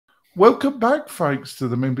Welcome back, folks, to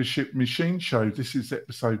the Membership Machine Show. This is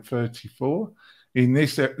episode 34. In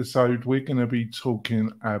this episode, we're going to be talking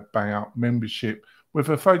about membership with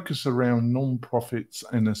a focus around non-profits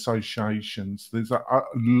and associations. There's a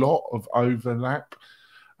lot of overlap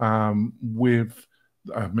with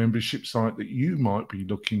a membership site that you might be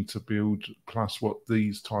looking to build, plus what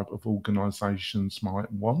these type of organisations might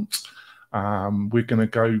want. We're going to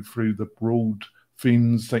go through the broad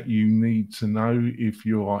things that you need to know if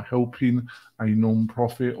you are helping a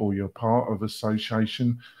non-profit or you're part of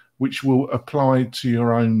association, which will apply to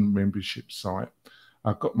your own membership site.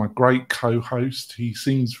 I've got my great co-host. He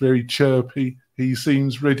seems very chirpy. He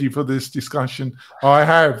seems ready for this discussion. I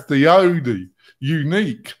have the only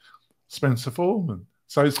unique Spencer Foreman.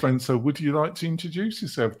 So, Spencer, would you like to introduce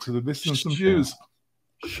yourself to the listeners and viewers?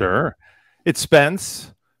 Sure. It's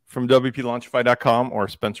Spence from WP-Launchify.com or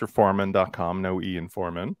SpencerForeman.com. No E in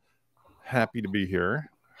Foreman. Happy to be here.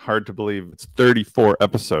 Hard to believe it's 34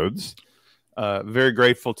 episodes. Very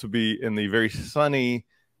grateful to be in the very sunny,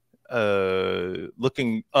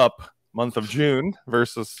 looking up month of June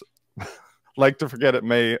versus like to forget it,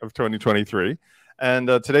 May of 2023. And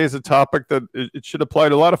today is a topic that it should apply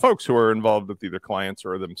to a lot of folks who are involved with either clients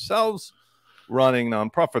or themselves running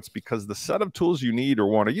nonprofits, because the set of tools you need or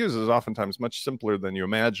want to use is oftentimes much simpler than you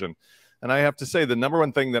imagine. And I have to say, the number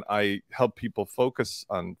one thing that I help people focus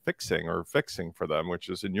on fixing for them, which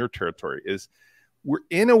is in your territory, is we're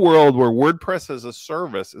in a world where WordPress as a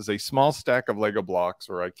service is a small stack of Lego blocks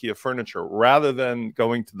or IKEA furniture rather than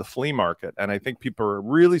going to the flea market. And I think people are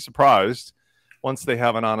really surprised once they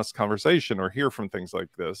have an honest conversation or hear from things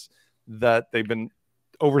like this, that they've been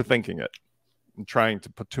overthinking it and trying to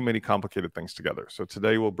put too many complicated things together. So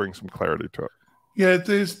today we'll bring some clarity to it. Yeah,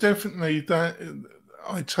 there's definitely that.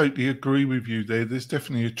 I totally agree with you there. There's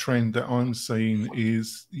definitely a trend that I'm seeing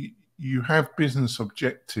is you have business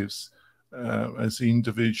objectives as an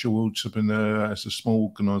individual entrepreneur, as a small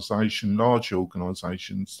organization, large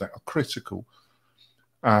organizations that are critical.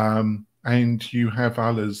 And you have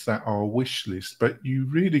others that are wish list, but you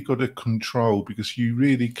really got to control, because you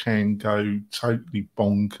really can go totally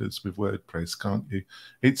bonkers with WordPress, can't you?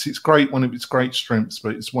 It's great, one of its great strengths,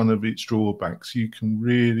 but it's one of its drawbacks. You can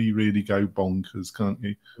really, really go bonkers, can't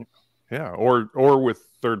you? Yeah, or with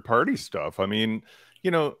third-party stuff. I mean, you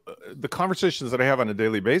know, the conversations that I have on a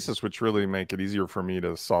daily basis, which really make it easier for me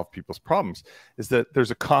to solve people's problems, is that there's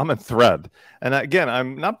a common thread. And again,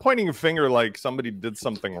 I'm not pointing a finger like somebody did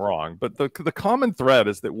something wrong, but the common thread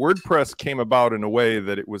is that WordPress came about in a way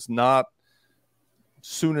that it was not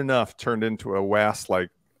soon enough turned into a WAS-like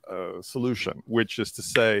solution, which is to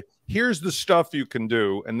say, here's the stuff you can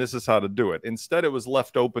do, and this is how to do it. Instead, it was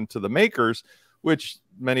left open to the makers, which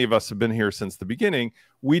many of us have been here since the beginning.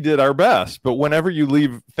 We did our best, but whenever you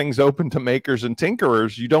leave things open to makers and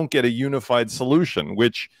tinkerers, you don't get a unified solution,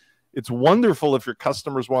 which it's wonderful if your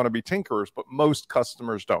customers want to be tinkerers, but most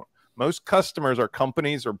customers don't. Most customers are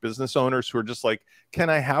companies or business owners who are just like, can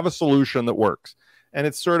I have a solution that works? And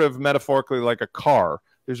it's sort of metaphorically like a car.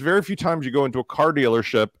 There's very few times you go into a car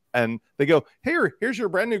dealership and they go, here's your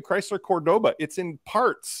brand new Chrysler Cordoba. It's in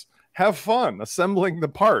parts. Have fun assembling the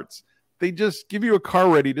parts. They just give you a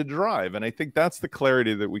car ready to drive. And I think that's the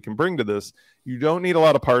clarity that we can bring to this. You don't need a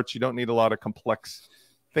lot of parts. You don't need a lot of complex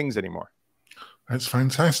things anymore. That's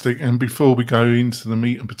fantastic. And before we go into the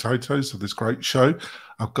meat and potatoes of this great show,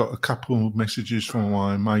 I've got a couple of messages from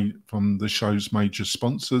from the show's major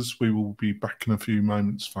sponsors. We will be back in a few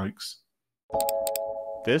moments, folks.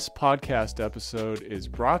 This podcast episode is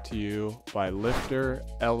brought to you by Lifter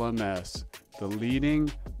LMS, the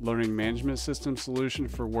leading learning management system solution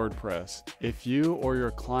for WordPress. If you or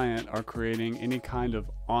your client are creating any kind of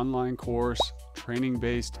online course,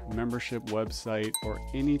 training-based membership website, or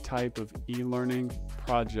any type of e-learning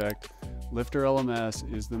project, Lifter LMS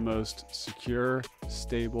is the most secure,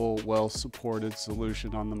 stable, well-supported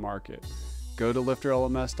solution on the market. Go to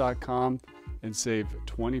lifterlms.com and save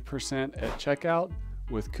 20% at checkout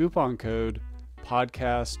with coupon code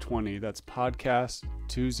podcast20. That's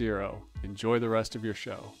podcast20. Enjoy the rest of your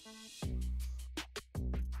show.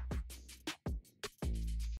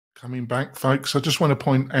 Coming back, folks, I just want to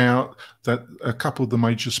point out that a couple of the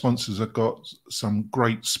major sponsors have got some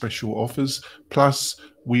great special offers. Plus,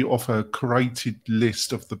 we offer a curated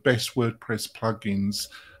list of the best WordPress plugins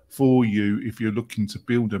for you if you're looking to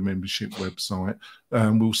build a membership website.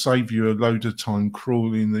 We'll save you a load of time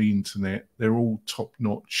crawling the internet. They're all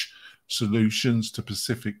top-notch solutions to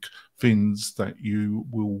specific things that you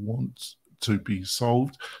will want to be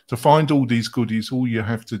solved. To find all these goodies, all you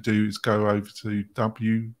have to do is go over to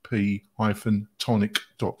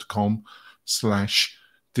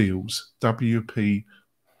wp-tonic.com/deals. WP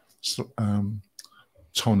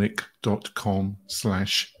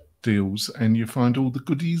WP-Tonic.com/deals, and you find all the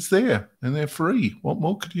goodies there, and they're free. What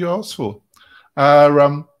more could you ask for?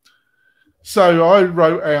 So I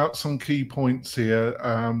wrote out some key points here.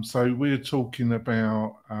 So we're talking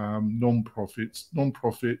about non-profits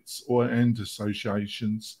and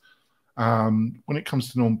associations. When it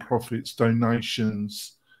comes to non-profits,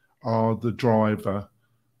 donations are the driver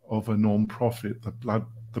of a non-profit.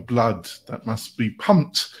 The blood that must be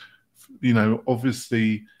pumped. You know,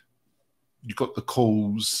 obviously, you've got the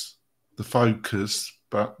cause, the focus,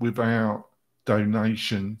 but without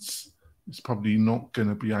donations, it's probably not going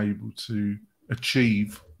to be able to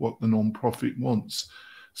achieve what the non-profit wants.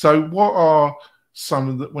 So what are some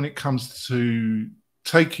of the, when it comes to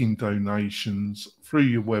taking donations through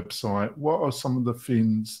your website, what are some of the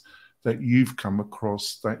things that you've come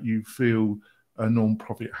across that you feel a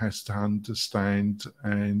non-profit has to understand,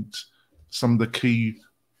 and some of the key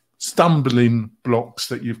stumbling blocks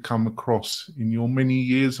that you've come across in your many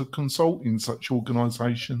years of consulting such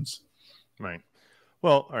organizations? Right.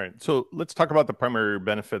 Well, all right. So let's talk about the primary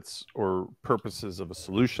benefits or purposes of a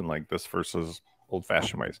solution like this versus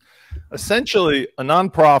old-fashioned ways. Essentially, a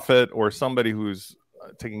nonprofit or somebody who's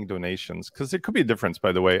taking donations, because there could be a difference,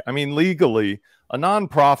 by the way. I mean, legally, a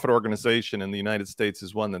nonprofit organization in the United States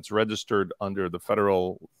is one that's registered under the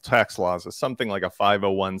federal tax laws as something like a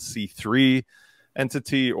 501c3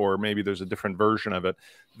 entity, or maybe there's a different version of it.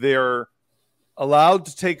 They're allowed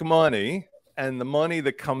to take money, and the money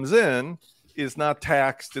that comes in is not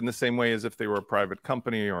taxed in the same way as if they were a private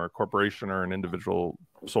company or a corporation or an individual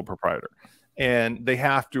sole proprietor. And they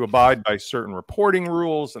have to abide by certain reporting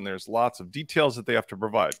rules, and there's lots of details that they have to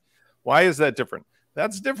provide. Why is that different?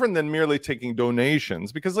 That's different than merely taking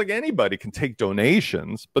donations, because like anybody can take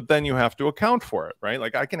donations, but then you have to account for it, right?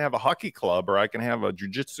 Like I can have a hockey club, or I can have a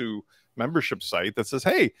jujitsu membership site that says,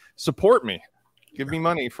 hey, support me, give me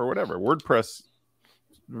money for whatever. WordPress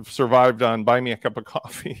survived on buy me a cup of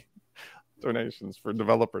coffee donations for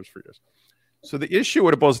developers for years. So the issue,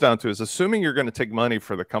 what it boils down to, is assuming you're going to take money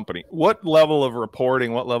for the company, what level of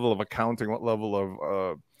reporting, what level of accounting, what level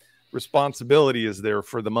of responsibility is there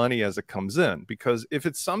for the money as it comes in? Because if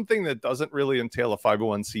it's something that doesn't really entail a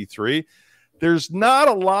 501c3, there's not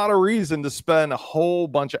a lot of reason to spend a whole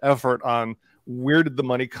bunch of effort on where did the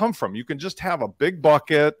money come from. You can just have a big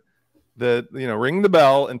bucket that, you know, ring the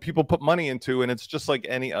bell and people put money into, and it's just like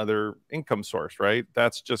any other income source, right?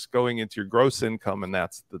 That's just going into your gross income, and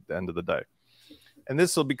that's the end of the day. And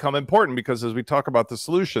this will become important because as we talk about the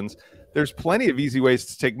solutions, there's plenty of easy ways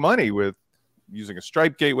to take money with using a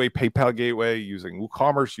Stripe gateway, PayPal gateway, using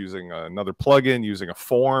WooCommerce, using another plugin, using a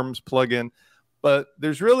Forms plugin. But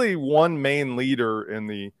there's really one main leader in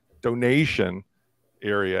the donation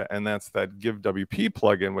area, and that's that Give WP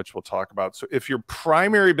plugin, which we'll talk about. So if your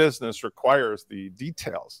primary business requires the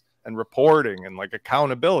details and reporting and like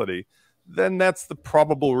accountability, then that's the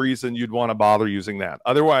probable reason you'd want to bother using that.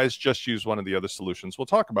 Otherwise, just use one of the other solutions we'll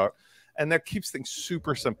talk about. And that keeps things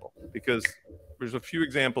super simple, because there's a few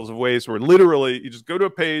examples of ways where literally you just go to a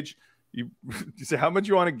page, you say how much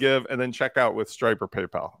you want to give, and then check out with Stripe or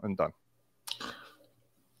PayPal, and done.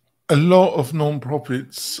 A lot of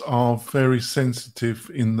non-profits are very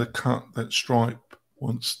sensitive in the cut that Stripe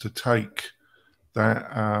wants to take, that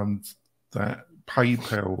that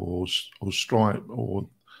PayPal or Stripe or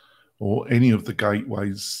any of the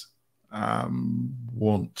gateways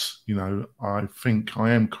want. You know, I think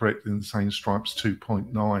I am correct in saying Stripe's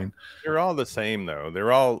 2.9. They're all the same, though.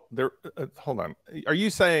 Hold on. Are you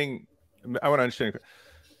saying? I want to understand.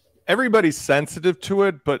 Everybody's sensitive to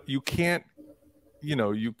it, but you can't. You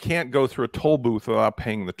know, you can't go through a toll booth without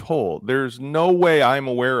paying the toll. There's no way I'm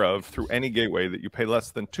aware of through any gateway that you pay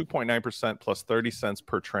less than 2.9% plus 30 cents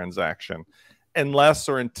per transaction, unless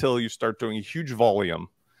or until you start doing a huge volume,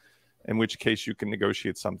 in which case you can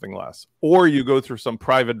negotiate something less. Or you go through some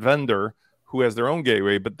private vendor who has their own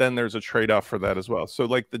gateway, but then there's a trade-off for that as well. So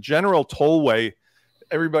like the general tollway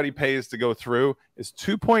everybody pays to go through is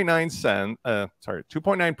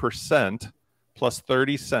 2.9% plus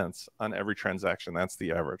 30 cents on every transaction. That's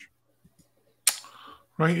the average.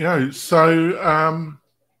 Right, yeah. So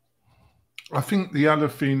I think the other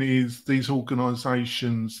thing is these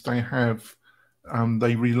organizations, they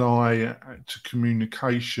rely to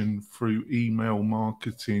communication through email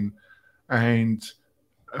marketing, and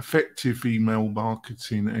effective email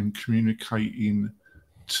marketing and communicating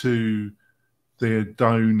to their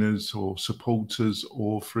donors or supporters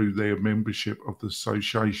or through their membership of the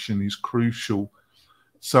association is crucial.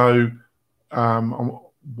 So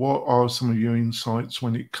what are some of your insights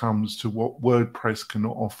when it comes to what WordPress can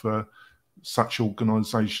offer such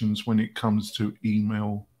organizations when it comes to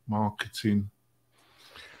email marketing?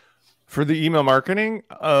 For the email marketing,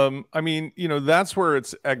 I mean, you know, that's where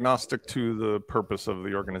it's agnostic to the purpose of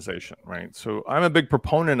the organization, right? So I'm a big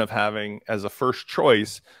proponent of having as a first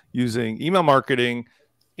choice using email marketing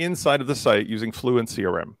inside of the site using Fluent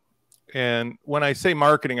CRM. And when I say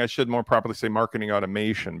marketing, I should more properly say marketing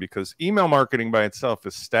automation, because email marketing by itself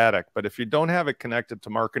is static. But if you don't have it connected to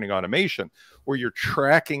marketing automation, where you're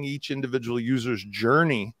tracking each individual user's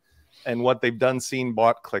journey and what they've done, seen,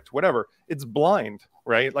 bought, clicked, whatever, it's blind,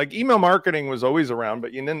 right? Like email marketing was always around,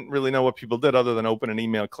 but you didn't really know what people did other than open an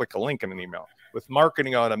email, click a link in an email. With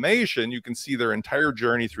marketing automation, you can see their entire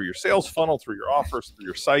journey through your sales funnel, through your offers, through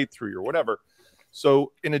your site, through your whatever.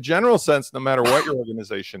 So in a general sense, no matter what your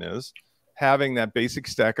organization is, having that basic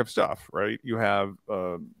stack of stuff, right? You have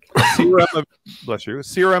CRM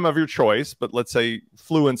of your choice, but let's say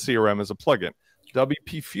Fluent CRM is a plugin.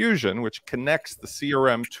 WP Fusion, which connects the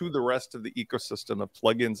CRM to the rest of the ecosystem of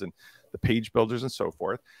plugins and the page builders and so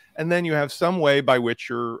forth. And then you have some way by which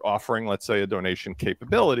you're offering, let's say, a donation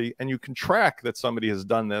capability, and you can track that somebody has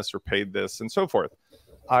done this or paid this and so forth.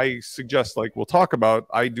 I suggest, like we'll talk about,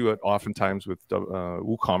 I do it oftentimes with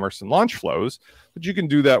WooCommerce and launch flows, but you can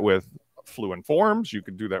do that with Fluent Forms. You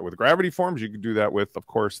could do that with Gravity Forms. You could do that with, of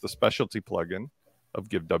course, the specialty plugin of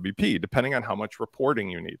GiveWP, depending on how much reporting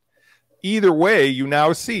you need. Either way, you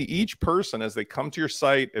now see each person as they come to your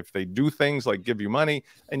site, if they do things like give you money,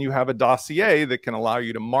 and you have a dossier that can allow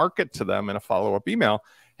you to market to them in a follow-up email.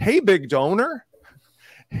 Hey, big donor.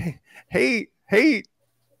 Hey,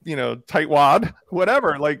 you know, tightwad,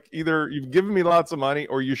 whatever. Like either you've given me lots of money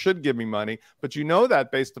or you should give me money, but you know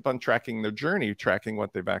that based upon tracking their journey, tracking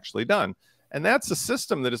what they've actually done. And that's a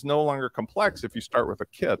system that is no longer complex if you start with a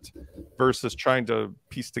kit versus trying to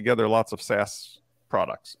piece together lots of SaaS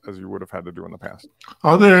products as you would have had to do in the past.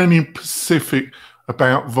 Are there any specific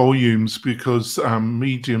about volumes? Because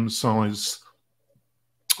medium-sized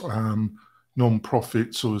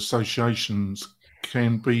non-profits or associations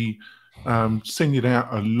can be sending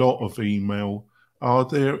out a lot of email. Are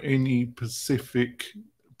there any specific,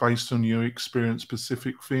 based on your experience,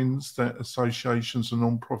 specific things that associations and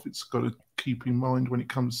non-profits got to keep in mind when it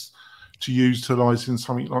comes to utilising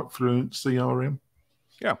something like Fluent CRM?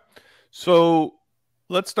 Yeah. So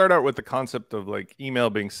let's start out with the concept of like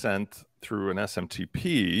email being sent through an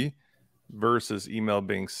SMTP versus email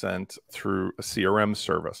being sent through a CRM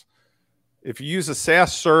service. If you use a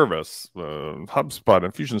SaaS service, HubSpot,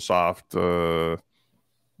 Infusionsoft,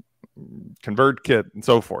 ConvertKit, and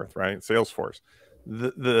so forth, right? Salesforce,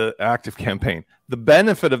 the ActiveCampaign, the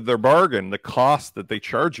benefit of their bargain, the cost that they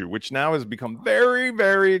charge you, which now has become very,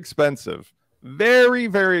 very expensive. Very,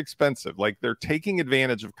 very expensive. Like they're taking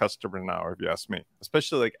advantage of customers now, if you ask me,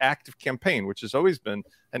 especially like ActiveCampaign, which has always been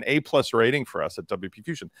an A+ rating for us at WP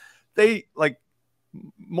Fusion. They like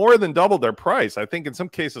more than doubled their price. I think in some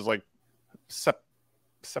cases, like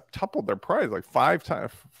septupled their price, like 4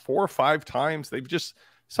 or 5 times. They've just,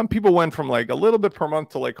 some people went from like a little bit per month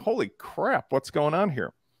to like, holy crap, what's going on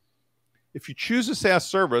here? If you choose a SaaS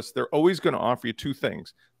service, they're always going to offer you 2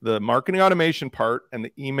 things, the marketing automation part and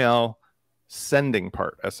the email sending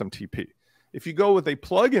part, SMTP. If you go with a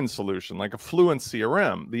plugin solution like a Fluent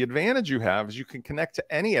CRM, the advantage you have is you can connect to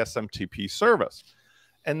any SMTP service.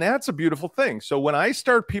 And that's a beautiful thing. So when I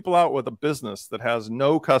start people out with a business that has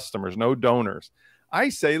no customers, no donors, I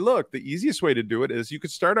say, look, the easiest way to do it is you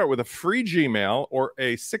could start out with a free Gmail or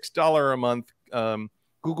a $6 a month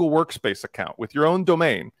Google Workspace account with your own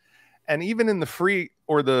domain. And even in the free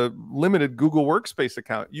or the limited Google Workspace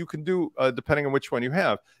account, you can do, depending on which one you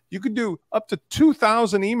have, you could do up to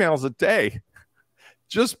 2,000 emails a day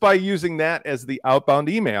just by using that as the outbound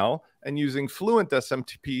email and using Fluent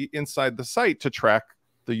SMTP inside the site to track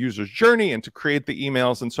the user's journey and to create the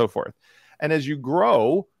emails and so forth. And as you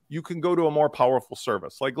grow, you can go to a more powerful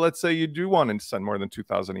service. Like let's say you do want to send more than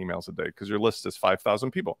 2,000 emails a day because your list is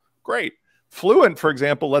 5,000 people. Great. Fluent, for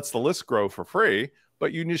example, lets the list grow for free,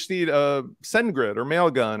 but you just need a SendGrid or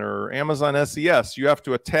Mailgun or Amazon SES. You have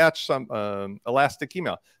to attach some elastic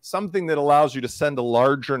email, something that allows you to send a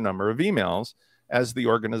larger number of emails as the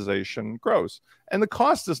organization grows. And the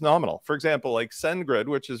cost is nominal. For example, like SendGrid,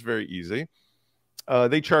 which is very easy,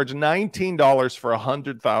 they charge $19 for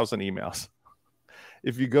 100,000 emails.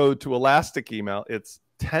 If you go to Elastic Email, it's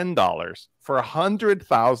 $10 for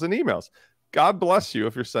 100,000 emails. God bless you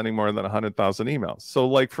if you're sending more than 100,000 emails. So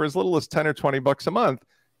like for as little as 10 or 20 bucks a month,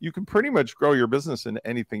 you can pretty much grow your business into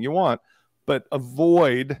anything you want. But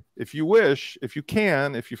avoid, if you wish, if you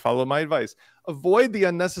can, if you follow my advice, avoid the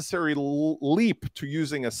unnecessary leap to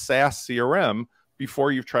using a SaaS CRM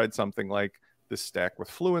before you've tried something like this stack with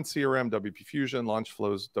Fluent CRM, WP Fusion, Launch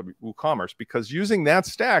Flows, WooCommerce, because using that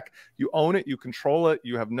stack, you own it, you control it,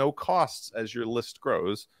 you have no costs as your list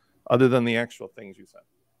grows, other than the actual things you send.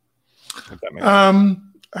 If that makes sense.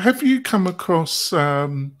 Have you come across, are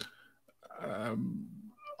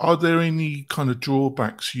there any kind of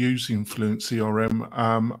drawbacks using Fluent CRM?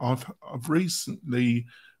 I've recently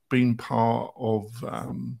been part of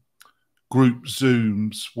group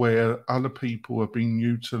Zooms where other people have been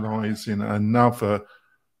utilizing another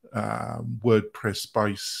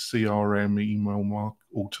WordPress-based CRM email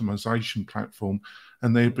automation platform,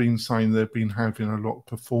 and they've been saying they've been having a lot of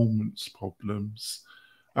performance problems.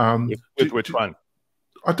 With which one?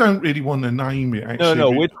 I don't really want to name it, actually.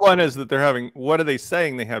 No, which one is that they're having? What are they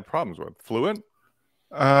saying they had problems with? Fluent?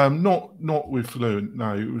 Not with Fluent,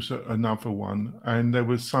 no, it was another one. And they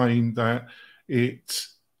were saying that it,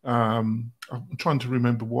 I'm trying to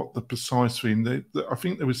remember what the precise thing, I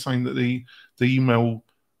think they were saying that the email,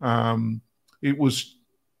 it was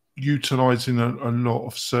utilizing a lot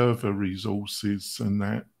of server resources and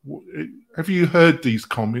that. Have you heard these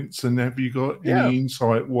comments, and have you got any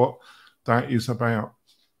insight what that is about?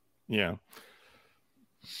 Yeah.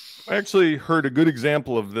 I actually heard a good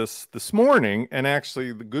example of this morning, and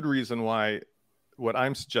actually the good reason why what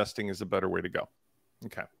I'm suggesting is a better way to go.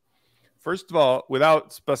 Okay. First of all,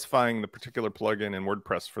 without specifying the particular plugin in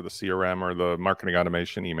WordPress for the CRM or the marketing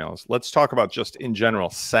automation emails, let's talk about just in general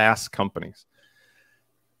SaaS companies.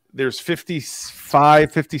 There's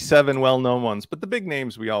 55, 57 well-known ones, but the big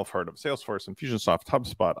names we all have heard of: Salesforce, Infusionsoft,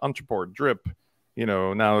 HubSpot, Entreport, Drip,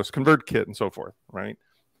 now there's ConvertKit and so forth, right?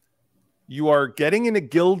 You are getting in a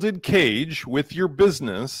gilded cage with your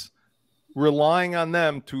business, relying on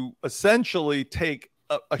them to essentially take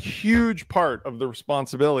a huge part of the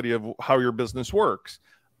responsibility of how your business works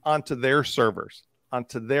onto their servers,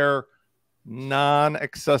 onto their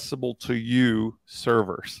non-accessible to you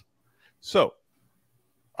servers. So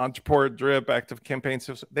Entreport, Drip, Active Campaign,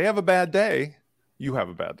 they have a bad day. You have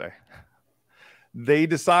a bad day. They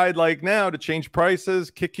decide like now to change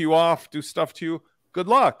prices, kick you off, do stuff to you. Good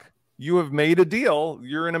luck. You have made a deal.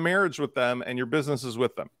 You're in a marriage with them and your business is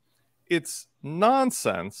with them. It's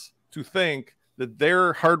nonsense to think that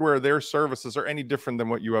their hardware, their services are any different than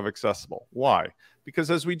what you have accessible. Why? Because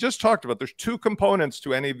as we just talked about, there's two components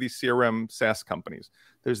to any of these CRM SaaS companies.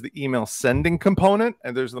 There's the email sending component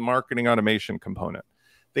and there's the marketing automation component.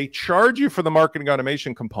 They charge you for the marketing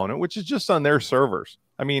automation component, which is just on their servers.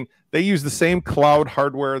 I mean, they use the same cloud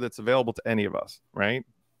hardware that's available to any of us, right?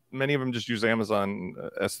 Many of them just use Amazon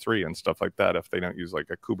S3 and stuff like that if they don't use like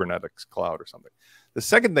a Kubernetes cloud or something. The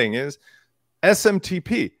second thing is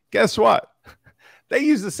SMTP. Guess what? They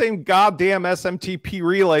use the same goddamn SMTP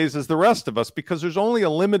relays as the rest of us because there's only a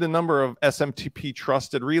limited number of SMTP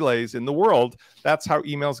trusted relays in the world. That's how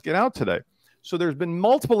emails get out today. So there's been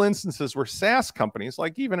multiple instances where SaaS companies,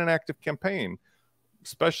 like even an Active Campaign,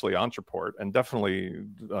 especially Entreport, and definitely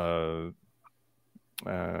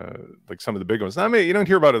like some of the big ones. Now, I mean, you don't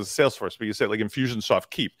hear about it as Salesforce, but you say like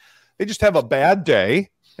Infusionsoft, Keep. They just have a bad day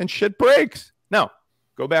and shit breaks. Now,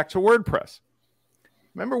 go back to WordPress.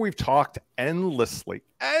 Remember, we've talked endlessly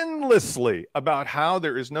about how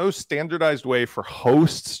there is no standardized way for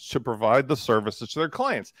hosts to provide the services to their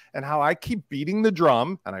clients, and how I keep beating the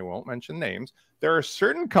drum, and I won't mention names. There are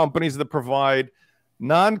certain companies that provide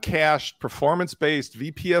non-cached, performance-based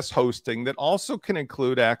VPS hosting that also can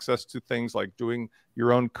include access to things like doing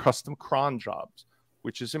your own custom cron jobs,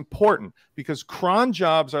 which is important because cron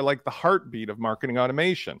jobs are like the heartbeat of marketing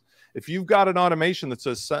automation. If you've got an automation that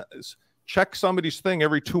says check somebody's thing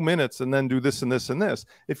every 2 minutes and then do this and this and this,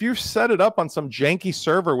 if you set it up on some janky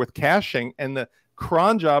server with caching and the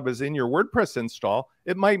cron job is in your WordPress install,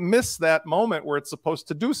 it might miss that moment where it's supposed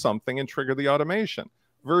to do something and trigger the automation,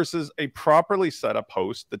 versus a properly set up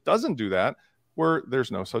host that doesn't do that, where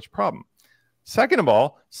there's no such problem. Second of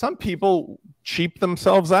all, some people cheap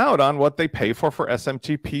themselves out on what they pay for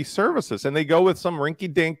SMTP services, and they go with some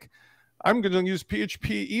rinky-dink, I'm going to use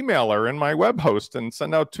PHP emailer in my web host and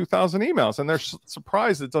send out 2,000 emails, and they're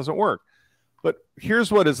surprised it doesn't work. But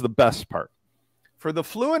here's what is the best part. For the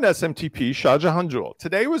Fluent SMTP, Shah Jahan Jewel,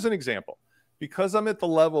 today was an example. Because I'm at the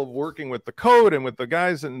level of working with the code and with the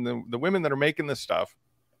guys and the women that are making this stuff,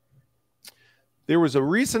 there was a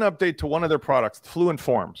recent update to one of their products, Fluent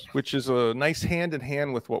Forms, which is a nice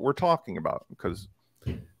hand-in-hand with what we're talking about, because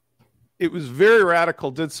it was very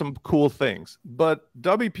radical, did some cool things. But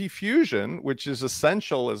WP Fusion, which is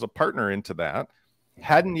essential as a partner into that,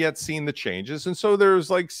 hadn't yet seen the changes. And so there's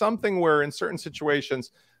like something where in certain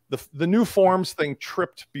situations, the new forms thing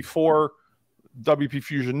tripped before WP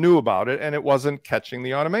Fusion knew about it, and it wasn't catching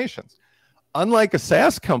the automations. Unlike a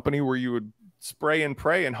SaaS company where you would spray and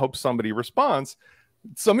pray and hope somebody responds.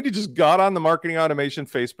 Somebody just got on the marketing automation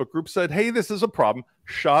Facebook group, said, hey, this is a problem.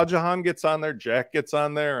 Shah Jahan gets on there, Jack gets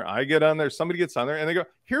on there, I get on there, somebody gets on there, and they go,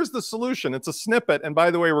 here's the solution. It's a snippet. And by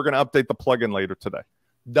the way, we're going to update the plugin later today.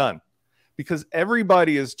 Done. Because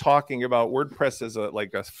everybody is talking about WordPress as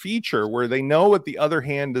a feature where they know what the other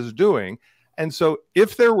hand is doing. And so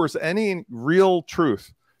if there was any real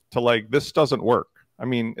truth to like, this doesn't work, I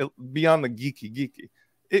mean, beyond the geeky,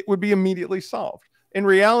 it would be immediately solved. In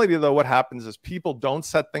reality, though, what happens is people don't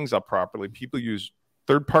set things up properly. People use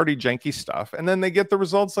third-party janky stuff, and then they get the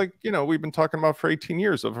results like, you know, we've been talking about for 18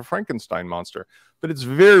 years of a Frankenstein monster. But it's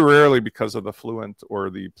very rarely because of the Fluent or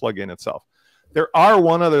the plugin itself. There are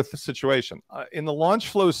one other situation. In the launch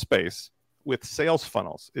flow space with sales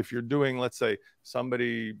funnels, if you're doing, let's say,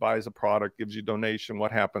 somebody buys a product, gives you donation,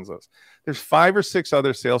 what happens is there's 5 or 6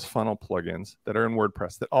 other sales funnel plugins that are in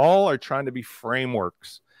WordPress that all are trying to be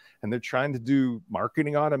frameworks. And they're trying to do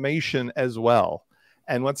marketing automation as well.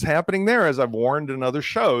 And what's happening there, as I've warned in other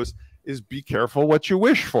shows, is be careful what you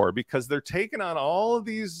wish for, because they're taking on all of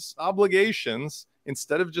these obligations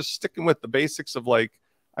instead of just sticking with the basics of like,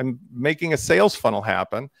 I'm making a sales funnel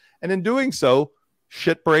happen. And in doing so,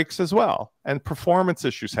 shit breaks as well. And performance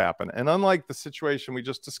issues happen. And unlike the situation we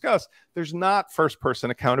just discussed, there's not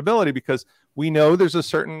first-person accountability, because we know there's a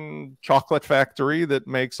certain chocolate factory that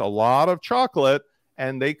makes a lot of chocolate,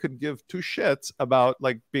 and they could give 2 shits about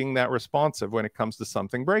like being that responsive when it comes to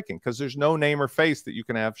something breaking, because there's no name or face that you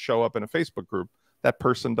can have show up in a Facebook group. That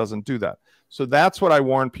person doesn't do that. So that's what I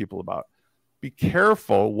warn people about. Be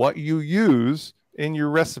careful what you use in your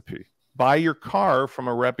recipe. Buy your car from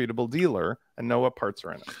a reputable dealer and know what parts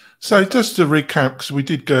are in it. So just to recap, because we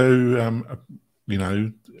did go, you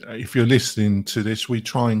know, if you're listening to this, we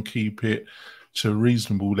try and keep it to a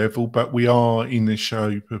reasonable level, but we are in the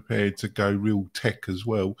show prepared to go real tech as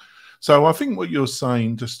well. So I think what you're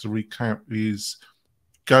saying, just to recap, is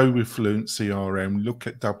go with Fluent CRM, look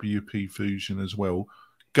at WP Fusion as well,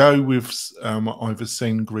 go with either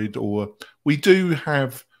SendGrid, or we do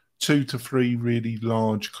have 2 to 3 really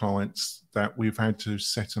large clients that we've had to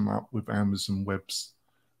set them up with Amazon Web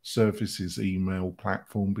Services email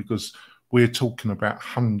platform, because we're talking about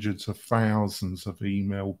hundreds of thousands of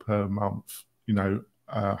email per month. You know,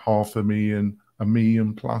 500,000, 1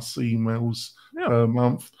 million plus emails per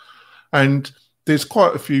month. And there's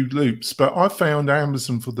quite a few loops, but I found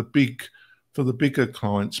Amazon for the bigger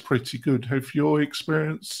clients pretty good. Have your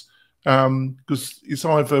experience? Because it's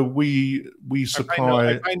either we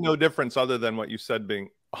supply. I find no difference other than what you said being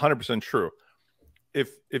 100% true.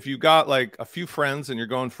 If you got like a few friends and you're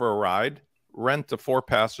going for a ride, rent a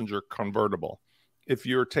 4-passenger convertible. If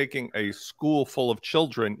you're taking a school full of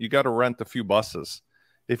children, you got to rent a few buses.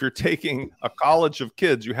 If you're taking a college of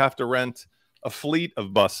kids, you have to rent a fleet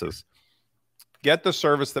of buses. Get the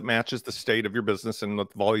service that matches the state of your business and the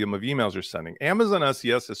volume of emails you're sending. Amazon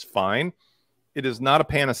SES is fine. It is not a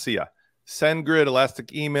panacea. SendGrid,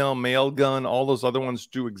 Elastic Email, Mailgun, all those other ones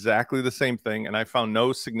do exactly the same thing, and I found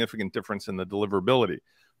no significant difference in the deliverability.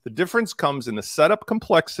 The difference comes in the setup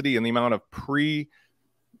complexity and the amount of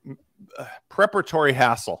preparatory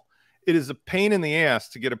hassle. It is a pain in the ass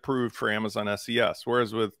to get approved for Amazon SES,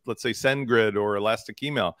 whereas with, let's say, SendGrid or Elastic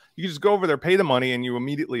Email, you just go over there, pay the money, and you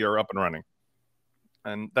immediately are up and running.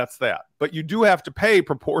 And that's that. But you do have to pay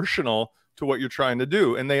proportional to what you're trying to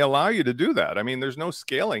do, and they allow you to do that. I mean, there's no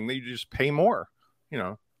scaling. You just pay more, you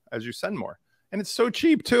know, as you send more. And it's so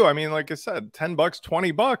cheap too. I mean, like I said, $10,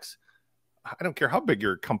 $20. I don't care how big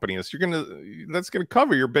your company is. That's gonna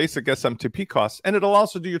cover your basic SMTP costs, and it'll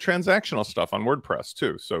also do your transactional stuff on WordPress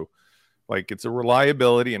too. So, like, it's a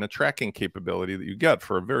reliability and a tracking capability that you get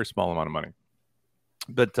for a very small amount of money.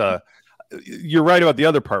 But you're right about the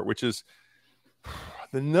other part, which is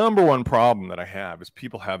the number one problem that I have is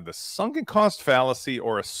people have this sunken cost fallacy,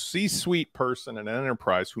 or a C-suite person in an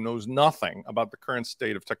enterprise who knows nothing about the current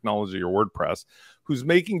state of technology or WordPress, who's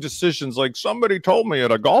making decisions like, somebody told me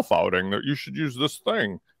at a golf outing that you should use this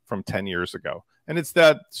thing from 10 years ago. And it's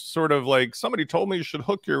that sort of like, somebody told me you should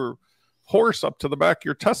hook your horse up to the back of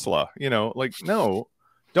your Tesla. You know, like, no,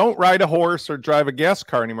 don't ride a horse or drive a gas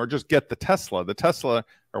car anymore. Just get the Tesla. The Tesla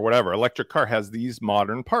or whatever electric car has these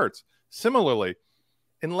modern parts. Similarly,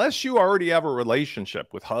 unless you already have a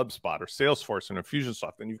relationship with HubSpot or Salesforce and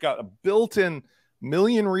Infusionsoft, and you've got a built-in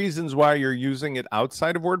million reasons why you're using it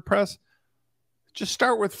outside of WordPress, just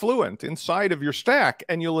start with Fluent inside of your stack,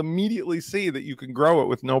 and you'll immediately see that you can grow it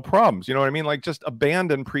with no problems. You know what I mean? Like, just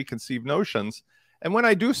abandon preconceived notions. And when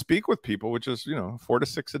I do speak with people, which is, you know, 4 to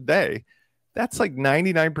 6 a day, that's like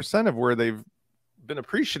 99% of where they've been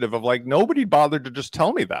appreciative of, like, nobody bothered to just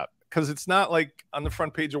tell me that. because it's not like on the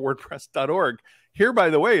front page of WordPress.org. Here, by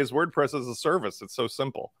the way, is WordPress as a service. It's so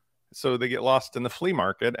simple. So they get lost in the flea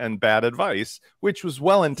market and bad advice, which was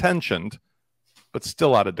well-intentioned, but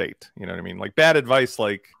still out of date. You know what I mean? Like bad advice,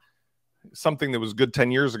 like something that was good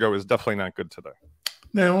 10 years ago is definitely not good today.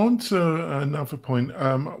 Now, on to another point.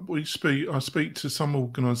 I speak to some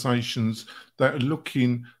organisations that are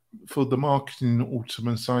looking for the marketing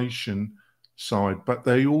automation side, but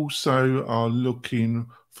they also are looking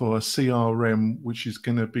for a CRM, which is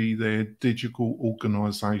going to be their digital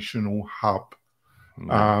organisational hub.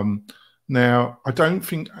 Now, I don't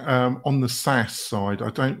think on the SaaS side, I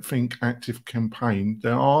don't think ActiveCampaign,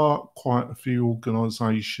 there are quite a few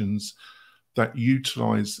organisations that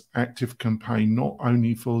utilize ActiveCampaign not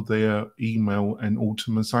only for their email and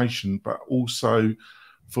automation, but also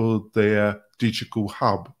for their digital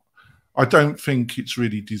hub. I don't think it's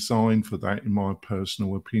really designed for that, in my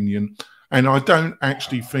personal opinion. And I don't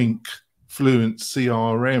actually think Fluent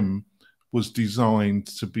CRM was designed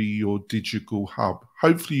to be your digital hub.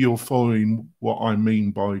 Hopefully you're following what I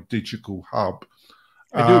mean by digital hub.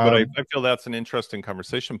 I do, but I feel that's an interesting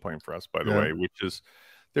conversation point for us, by the way, which is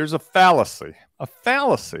there's a fallacy.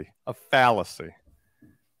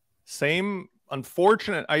 Same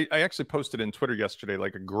unfortunate. I actually posted in Twitter yesterday,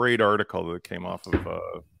 like a great article that came off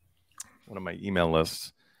of one of my email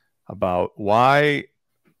lists about why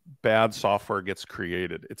bad software gets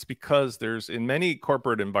created. It's because there's, in many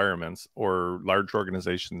corporate environments or large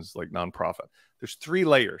organizations like nonprofit, there's 3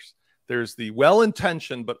 layers. There's the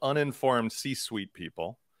well-intentioned but uninformed C-suite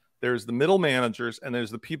people. There's the middle managers, and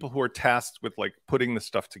there's the people who are tasked with like putting the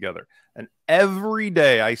stuff together. And every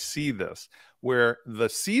day I see this where the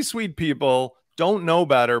C-suite people don't know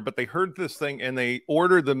better, but they heard this thing and they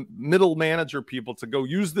order the middle manager people to go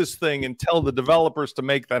use this thing and tell the developers to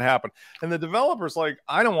make that happen. And the developer's like,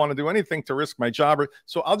 I don't want to do anything to risk my job,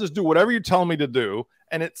 so I'll just do whatever you tell me to do.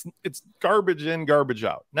 And it's garbage in, garbage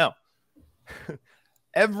out. Now,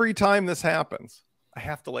 every time this happens, I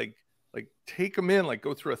have to like take them in, like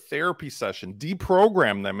go through a therapy session,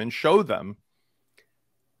 deprogram them and show them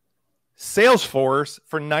Salesforce,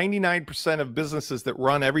 for 99% of businesses that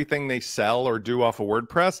run everything they sell or do off of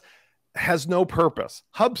WordPress, has no purpose.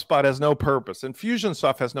 HubSpot has no purpose.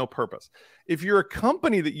 Infusionsoft has no purpose. If you're a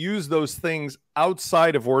company that uses those things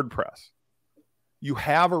outside of WordPress, you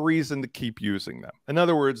have a reason to keep using them. In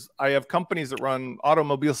other words, I have companies that run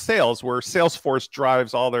automobile sales where Salesforce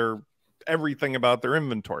drives all their everything about their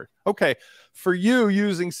inventory. Okay, for you,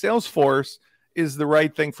 using Salesforce is the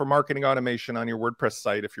right thing for marketing automation on your WordPress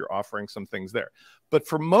site if you're offering some things there. But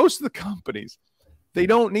for most of the companies, they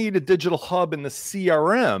don't need a digital hub in the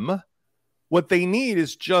CRM. What they need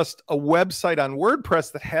is just a website on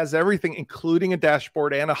WordPress that has everything, including a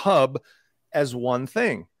dashboard and a hub, as one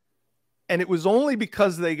thing. And it was only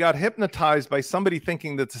because they got hypnotized by somebody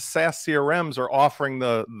thinking that the SaaS CRMs are offering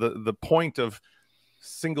the point of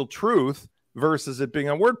single truth versus it being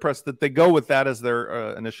on WordPress that they go with that as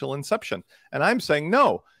their initial inception. And I'm saying,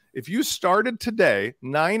 no, if you started today,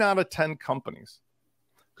 9 out of 10 companies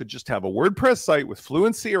could just have a WordPress site with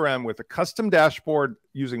Fluent CRM with a custom dashboard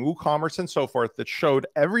using WooCommerce and so forth that showed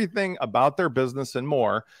everything about their business and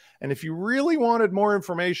more. And if you really wanted more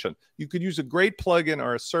information, you could use a great plugin,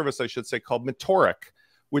 or a service, I should say, called Metoric,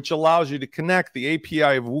 which allows you to connect the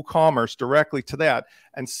API of WooCommerce directly to that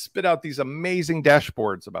and spit out these amazing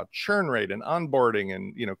dashboards about churn rate and onboarding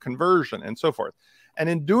and, you know, conversion and so forth. And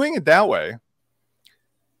in doing it that way,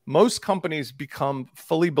 most companies become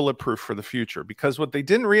fully bulletproof for the future, because what they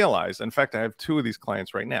didn't realize, in fact, I have 2 of these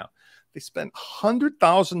clients right now, they spent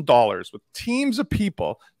 $100,000 with teams of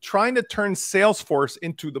people trying to turn Salesforce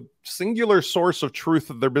into the singular source of truth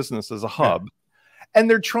of their business as a hub. Yeah. And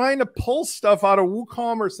they're trying to pull stuff out of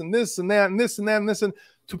WooCommerce and this and that and this and that and this and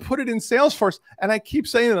to put it in Salesforce. And I keep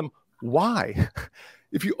saying to them, why?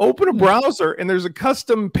 If you open a browser and there's a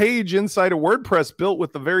custom page inside of WordPress built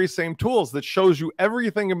with the very same tools that shows you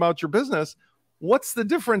everything about your business, what's the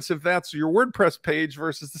difference if that's your WordPress page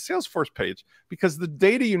versus the Salesforce page? Because the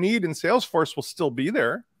data you need in Salesforce will still be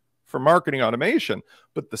there for marketing automation,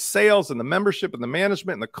 but the sales and the membership and the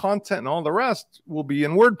management and the content and all the rest will be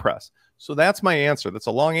in WordPress. So that's my answer. That's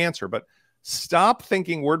a long answer, but stop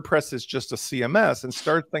thinking WordPress is just a CMS and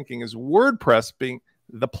start thinking is WordPress being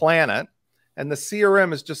the planet, and the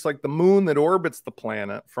CRM is just like the moon that orbits the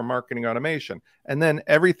planet for marketing automation. And then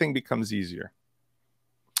everything becomes easier.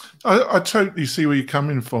 I totally see where you're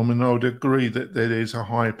coming from, and I would agree that there is a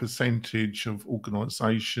high percentage of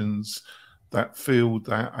organizations that feel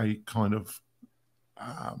that a kind of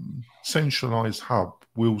centralized hub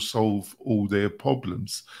will solve all their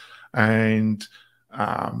problems. And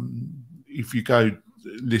if you go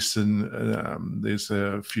listen. There's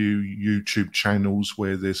a few YouTube channels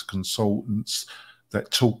where there's consultants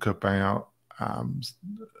that talk about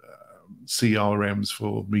CRMs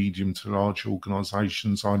for medium to large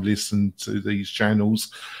organizations. I listen to these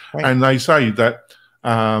channels, right, and they say that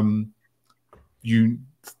you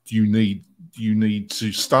need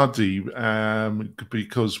to study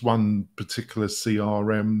because one particular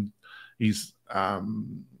CRM is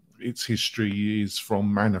its history is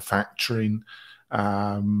from manufacturing.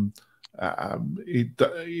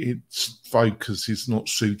 Its focus is not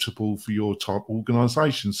suitable for your type of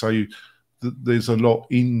organization. So there's a lot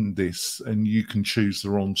in this, and you can choose the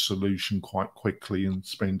wrong solution quite quickly and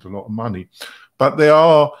spend a lot of money. But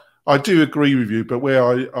I do agree with you, but where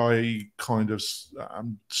I kind of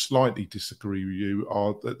slightly disagree with you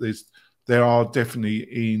are that there are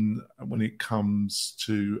definitely when it comes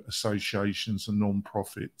to associations and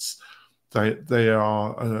non-profits, they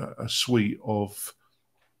are a suite of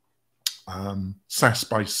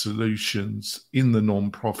SaaS-based solutions in the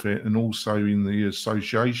non-profit and also in the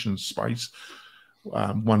association space.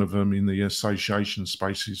 One of them in the association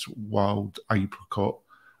space is Wild Apricot.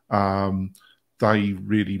 They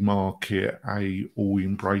really market a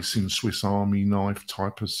all-embracing Swiss Army knife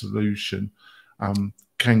type of solution.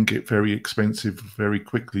 Can get very expensive very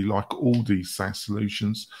quickly, like all these SaaS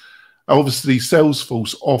solutions. Obviously,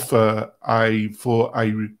 Salesforce offer for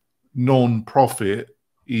a non-profit,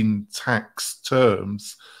 in tax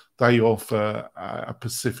terms, they offer a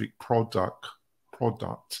specific product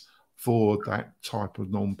for that type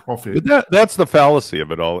of non-profit. But that's the fallacy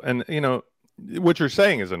of it all. And you know what you're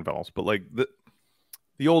saying is false, but like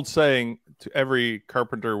the old saying, to every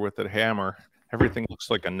carpenter with a hammer, everything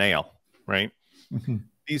looks like a nail, right? Mm-hmm.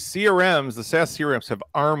 These CRMs, the SaaS CRMs, have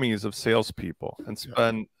armies of salespeople and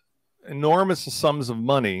spend enormous sums of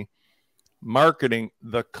money marketing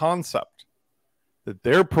the concept that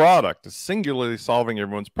their product is singularly solving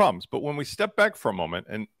everyone's problems. But when we step back for a moment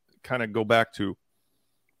and kind of go back to,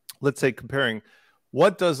 let's say, comparing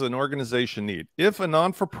what does an organization need? If a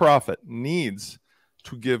non-for-profit needs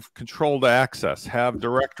to give controlled access, have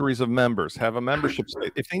directories of members, have a membership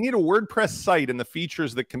site, if they need a WordPress site and the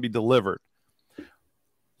features that can be delivered,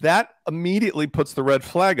 that immediately puts the red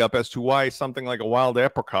flag up as to why something like a Wild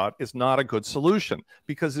Apricot is not a good solution.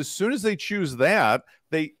 Because as soon as they choose that,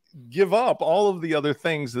 they give up all of the other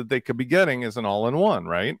things that they could be getting as an all-in-one,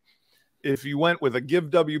 right? If you went with a Give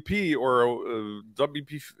WP or a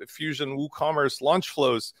WP Fusion WooCommerce launch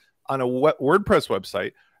flows on a WordPress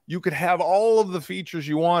website, you could have all of the features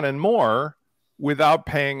you want and more without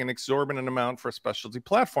paying an exorbitant amount for a specialty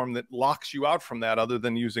platform that locks you out from that, other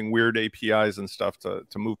than using weird APIs and stuff to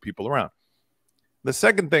move people around. The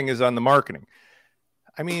second thing is on the marketing.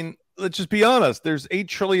 I mean, let's just be honest. There's 8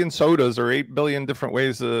 trillion sodas or 8 billion different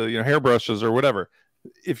ways to, hairbrushes or whatever.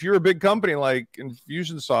 If you're a big company like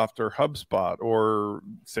Infusionsoft or HubSpot or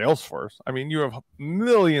Salesforce, I mean, you have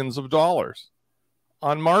millions of dollars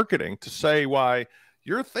on marketing to say why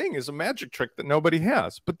your thing is a magic trick that nobody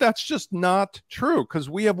has. But that's just not true, because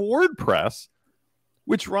we have WordPress,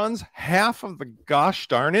 which runs half of the gosh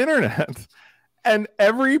darn internet. And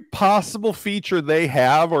every possible feature they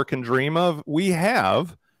have or can dream of, we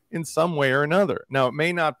have in some way or another. Now, it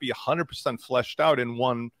may not be 100% fleshed out in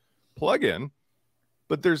one plugin,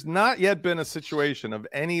 but there's not yet been a situation of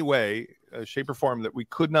any way, shape, or form that we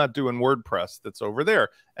could not do in WordPress that's over there.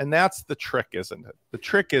 And that's the trick, isn't it? The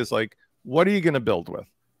trick is, like, what are you going to build with?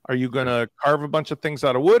 Are you going to carve a bunch of things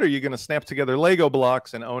out of wood? Or are you going to snap together Lego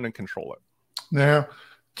blocks and own and control it? Now,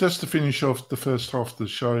 just to finish off the first half of the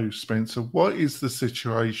show, Spencer, what is the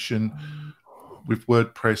situation with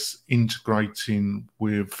WordPress integrating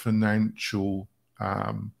with financial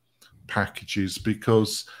packages?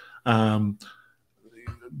 Because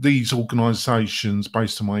these organizations,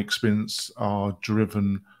 based on my experience, are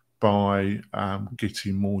driven by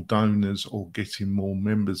getting more donors or getting more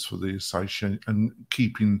members for the association and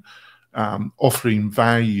keeping offering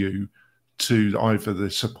value to either their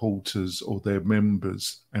supporters or their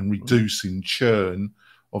members, and reducing churn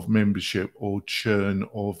of membership or churn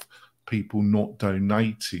of people not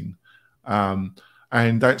donating. And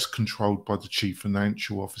that's controlled by the chief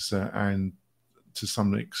financial officer and to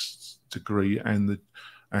some degree, and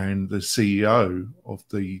the CEO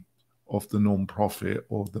of the non-profit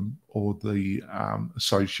or the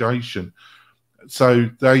association. So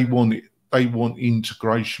they want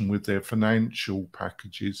integration with their financial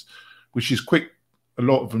packages, which is quick. A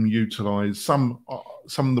lot of them utilize some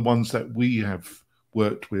of the ones that we have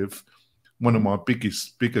worked with. One of my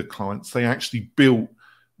bigger clients, they actually built,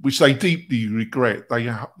 which they deeply regret. They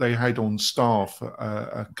had on staff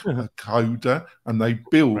a coder, and they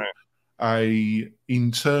built a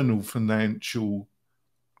internal financial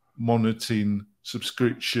monitoring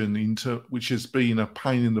subscription which has been a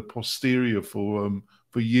pain in the posterior for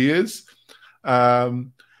years.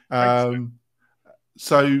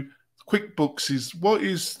 So QuickBooks what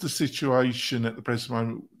is the situation at the present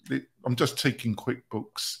moment? I'm just taking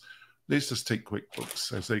QuickBooks. Let's just take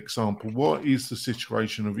QuickBooks as an example. What is the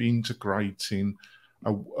situation of integrating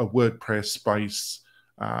a WordPress-based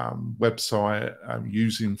website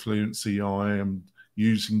using Fluent CI and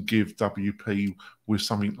using Give WP with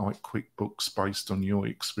something like QuickBooks based on your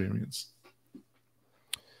experience?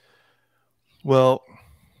 Well,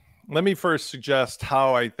 let me first suggest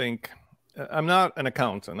how I think. I'm not an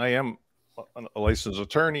accountant. I am a licensed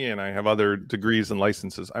attorney and I have other degrees and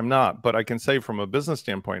licenses. I'm not, but I can say from a business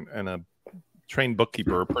standpoint and a trained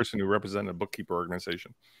bookkeeper, a person who represented a bookkeeper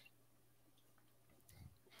organization,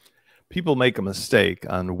 people make a mistake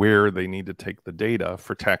on where they need to take the data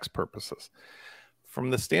for tax purposes. From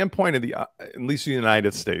the standpoint of at least the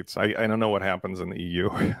United States, I don't know what happens in the EU.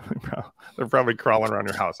 They're probably crawling around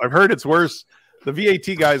your house. I've heard it's worse. The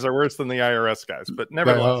VAT guys are worse than the IRS guys, but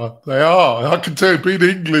nevertheless. They are. I can tell you, being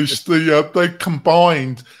English, they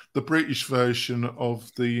combined the British version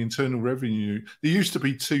of the Internal Revenue. There used to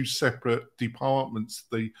be two separate departments,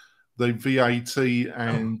 the VAT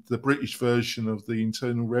and the British version of the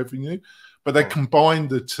Internal Revenue. But they combined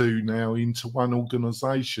the two now into one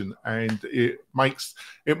organisation, and it makes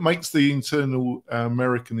the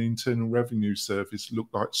American Internal Revenue Service look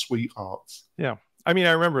like sweethearts. Yeah. I mean,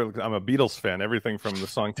 I remember I'm a Beatles fan, everything from the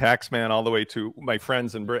song Taxman all the way to my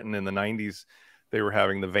friends in Britain in the 90s. They were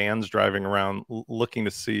having the vans driving around looking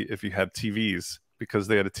to see if you had TVs because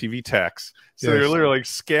they had a TV tax. So yes. They were literally like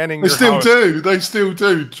scanning your house. They still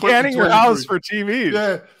do. Scanning your house for TVs.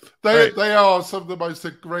 Yeah. They are some of the most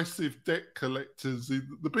aggressive debt collectors. The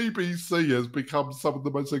BBC has become some of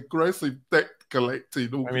the most aggressive debt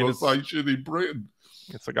collecting organisation in Britain.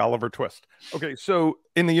 It's like Oliver Twist. Okay, so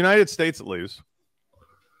in the United States, at least,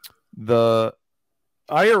 the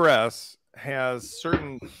IRS has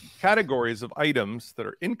certain categories of items that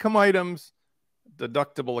are income items,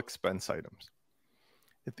 deductible expense items.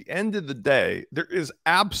 At the end of the day, there is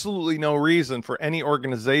absolutely no reason for any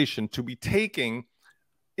organization to be taking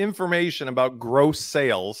information about gross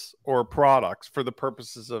sales or products for the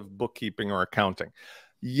purposes of bookkeeping or accounting.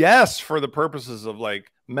 Yes, for the purposes of like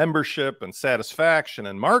membership and satisfaction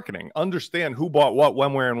and marketing, understand who bought what,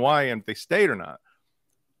 when, where, and why, and if they stayed or not.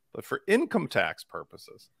 But for income tax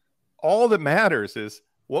purposes, all that matters is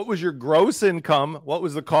what was your gross income, what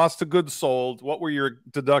was the cost of goods sold, what were your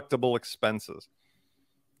deductible expenses.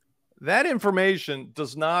 That information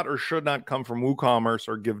does not or should not come from WooCommerce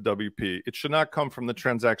or Give WP. It should not come from the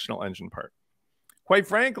transactional engine part. Quite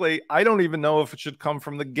frankly, I don't even know if it should come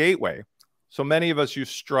from the gateway. So many of us use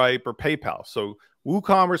Stripe or PayPal. So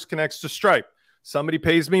WooCommerce connects to Stripe. Somebody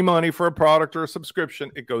pays me money for a product or a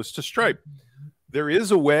subscription, it goes to Stripe. There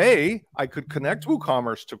is a way I could connect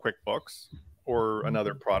WooCommerce to QuickBooks or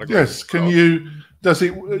another product. Yes, can you? Does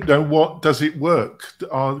it? Does it work?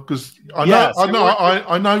 Because I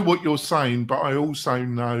know what you're saying, but I also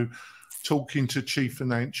know, talking to chief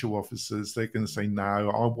financial officers, they're going to say no.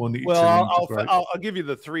 I want it. Well, I'll give you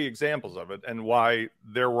the 3 examples of it and why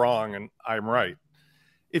they're wrong and I'm right.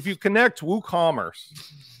 If you connect WooCommerce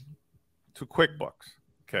to QuickBooks,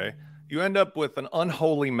 okay, you end up with an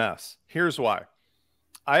unholy mess. Here's why.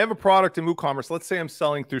 I have a product in WooCommerce. Let's say I'm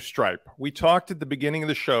selling through Stripe. We talked at the beginning of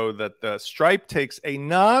the show that the Stripe takes a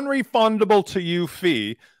non-refundable to you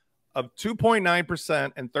fee of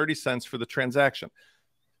 2.9% and 30 cents for the transaction.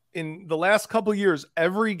 In the last couple of years,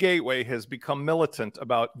 every gateway has become militant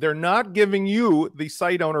about they're not giving you, the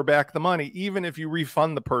site owner, back the money, even if you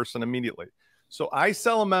refund the person immediately. So I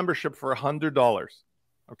sell a membership for $100.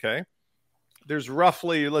 Okay. There's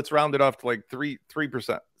roughly, let's round it off to like 3%.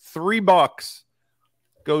 $3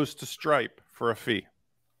 goes to Stripe for a fee.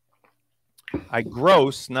 I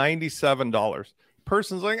gross $97.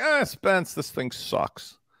 Person's like, Spence, this thing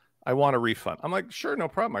sucks. I want a refund. I'm like, sure, no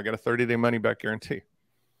problem. I got a 30-day money back guarantee.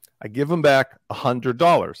 I give them back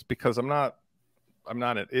 $100 because I'm not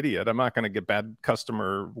an idiot. I'm not going to get bad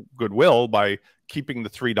customer goodwill by keeping the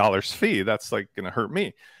 $3 fee. That's like going to hurt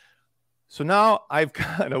me. So now I've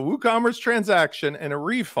got a WooCommerce transaction and a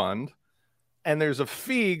refund, and there's a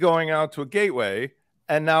fee going out to a gateway.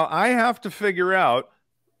 And now I have to figure out,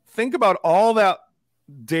 think about all that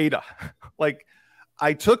data. Like,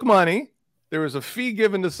 I took money, there was a fee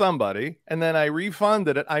given to somebody, and then I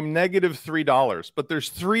refunded it. I'm negative $3. But there's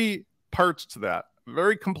 3 parts to that.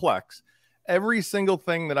 Very complex. Every single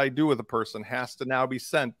thing that I do with a person has to now be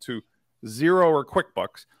sent to Xero or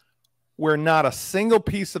QuickBooks. where not a single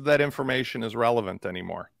piece of that information is relevant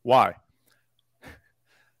anymore. Why?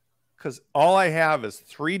 Because all I have is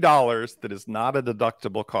 $3 that is not a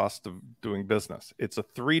deductible cost of doing business. It's a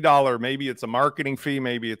 $3, maybe it's a marketing fee,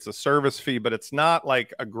 maybe it's a service fee, but it's not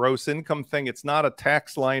like a gross income thing. It's not a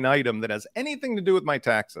tax line item that has anything to do with my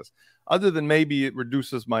taxes, other than maybe it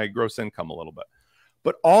reduces my gross income a little bit.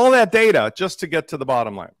 But all that data, just to get to the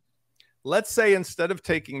bottom line, let's say instead of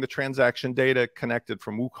taking the transaction data connected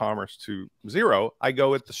from WooCommerce to Xero, I go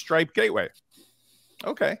with the Stripe gateway.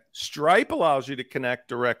 Okay, Stripe allows you to connect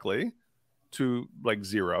directly to like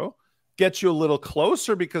Xero, gets you a little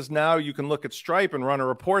closer because now you can look at Stripe and run a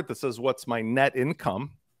report that says, what's my net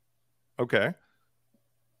income? Okay,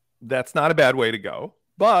 that's not a bad way to go,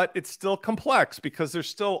 but it's still complex because there's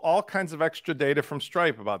still all kinds of extra data from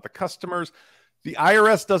Stripe about the customers. The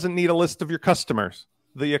IRS doesn't need a list of your customers.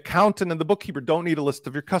 The accountant and the bookkeeper don't need a list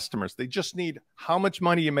of your customers. They just need how much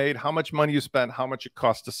money you made, how much money you spent, how much it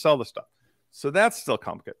costs to sell the stuff. So that's still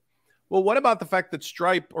complicated. Well, what about the fact that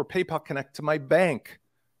Stripe or PayPal connect to my bank?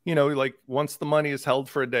 You know, like once the money is held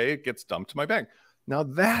for a day, it gets dumped to my bank. Now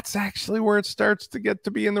that's actually where it starts to get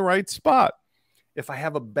to be in the right spot. If I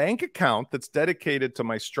have a bank account that's dedicated to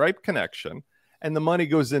my Stripe connection and the money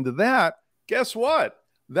goes into that, guess what?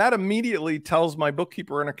 That immediately tells my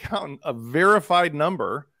bookkeeper and accountant a verified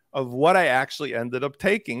number of what I actually ended up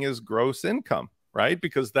taking as gross income, right?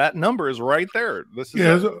 Because that number is right there. This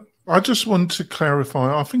is I just want to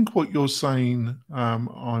clarify. I think what you're saying,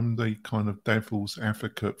 I'm the kind of devil's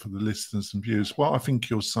advocate for the listeners and viewers. What I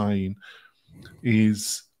think you're saying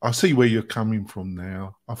is, I see where you're coming from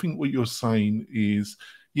now. I think what you're saying is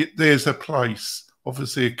there's a place,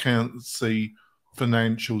 obviously accountancy,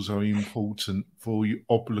 financials are important for your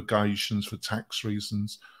obligations for tax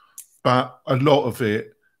reasons, but a lot of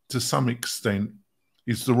it, to some extent,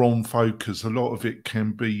 is the wrong focus. A lot of it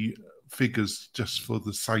can be figures just for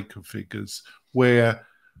the sake of figures, where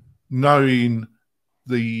knowing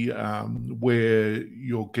the where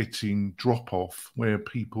you're getting drop off, where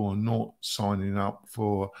people are not signing up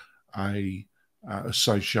for a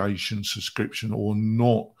association subscription or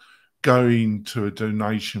not going to a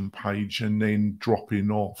donation page and then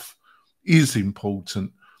dropping off, is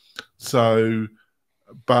important. So,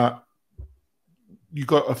 but you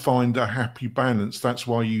got to find a happy balance. That's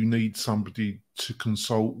why you need somebody to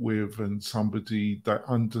consult with and somebody that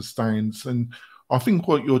understands. And I think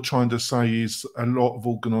what you're trying to say is a lot of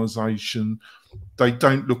organisation, they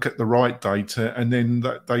don't look at the right data, and then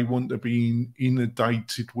that they want to be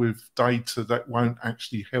inundated with data that won't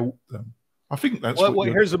actually help them. I think that's well,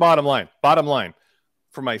 here's the bottom line. Bottom line,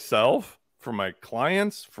 for myself, for my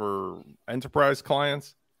clients, for enterprise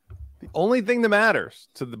clients, the only thing that matters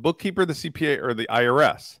to the bookkeeper, the CPA, or the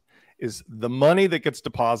IRS is the money that gets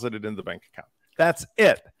deposited in the bank account. That's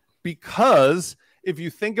it. Because if you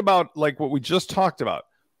think about like what we just talked about,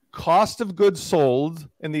 cost of goods sold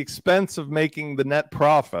and the expense of making the net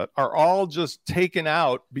profit are all just taken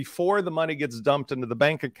out before the money gets dumped into the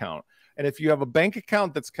bank account. And if you have a bank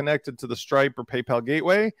account that's connected to the Stripe or PayPal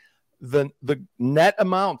gateway, the net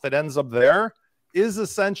amount that ends up there is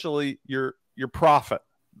essentially your profit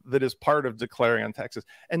that is part of declaring on taxes.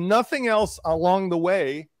 And nothing else along the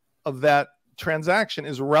way of that transaction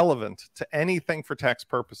is relevant to anything for tax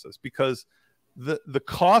purposes, because the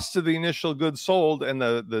cost of the initial goods sold and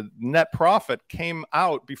the net profit came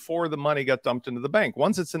out before the money got dumped into the bank.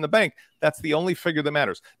 Once it's in the bank, that's the only figure that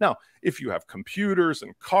matters. Now, if you have computers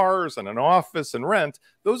and cars and an office and rent,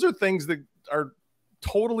 those are things that are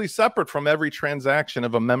totally separate from every transaction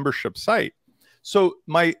of a membership site. So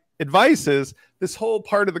my advice is this whole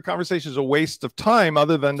part of the conversation is a waste of time,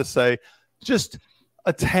 other than to say, just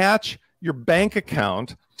attach your bank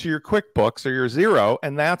account to your QuickBooks or your Xero,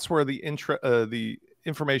 and that's where the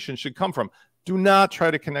information should come from. Do not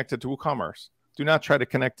try to connect it to WooCommerce. Do not try to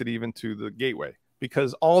connect it even to the gateway,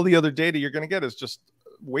 because all the other data you're going to get is just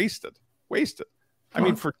wasted. I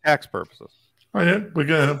mean, for tax purposes. Oh, yeah,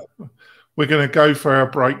 we're gonna go for our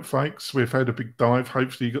break, folks. We've had a big dive.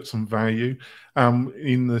 Hopefully you got some value.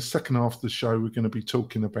 In the second half of the show, we're going to be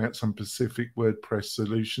talking about some specific WordPress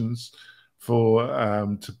solutions for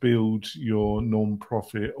to build your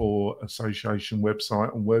non-profit or association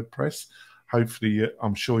website on WordPress. Hopefully,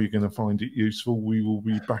 I'm sure you're going to find it useful. We will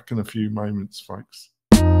be back in a few moments, folks.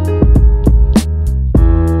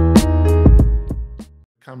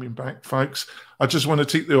 Coming back, folks. I just want to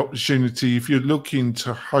take the opportunity, if you're looking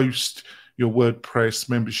to host your WordPress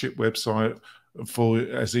membership website for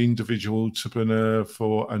as an individual entrepreneur,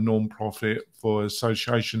 for a non-profit, for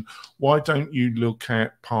association, why don't you look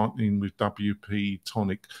at partnering with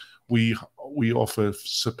WP-Tonic? We offer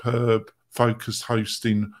superb focused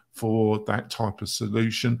hosting for that type of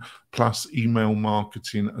solution, plus email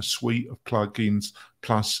marketing, a suite of plugins,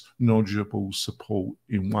 plus knowledgeable support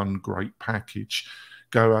in one great package.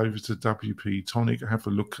 Go over to WP-Tonic, have a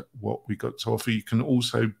look at what we got to offer. You can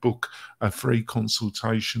also book a free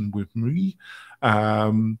consultation with me,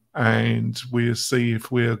 and we'll see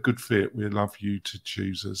if we're a good fit. We'd love you to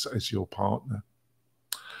choose us as your partner.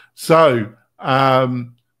 So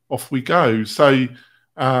off we go. So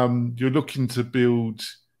you're looking to build,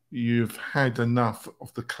 you've had enough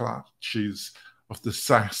of the clutches of the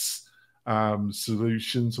SaaS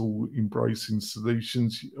solutions or embracing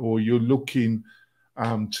solutions, or you're looking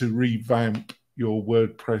to revamp your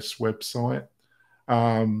WordPress website,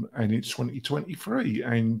 and it's 2023,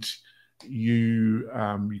 and you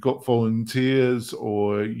got volunteers,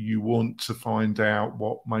 or you want to find out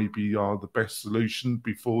what maybe are the best solutions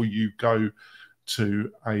before you go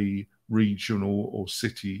to a regional or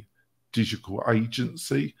city digital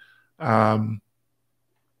agency.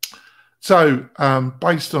 So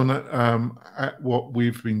based on what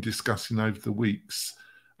we've been discussing over the weeks,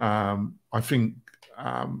 I think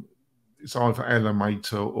it's either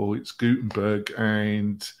Elementor or it's Gutenberg,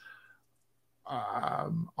 and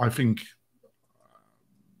I think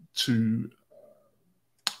I'm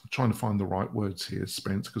trying to find the right words here,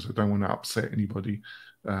 Spence, because I don't want to upset anybody,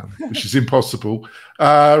 which is impossible.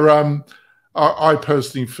 I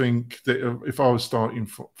personally think that if I was starting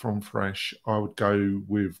from fresh, I would go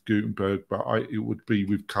with Gutenberg, but it would be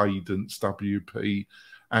with Cadence, WP,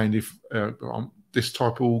 and if this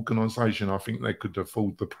type of organisation, I think they could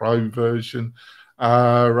afford the Pro version,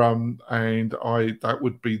 and that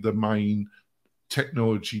would be the main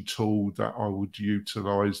technology tool that I would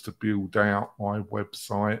utilise to build out my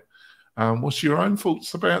website. What's your own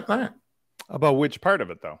thoughts about that? About which part of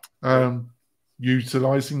it, though?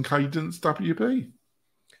 Utilizing Cadence WP.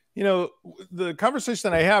 You know, the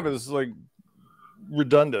conversation I have is like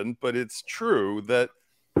redundant, but it's true that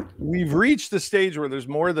we've reached the stage where there's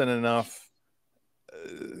more than enough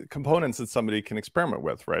components that somebody can experiment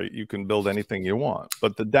with, right? You can build anything you want.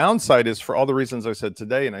 But the downside is, for all the reasons I said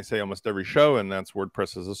today, and I say almost every show, and that's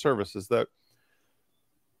WordPress as a service, is that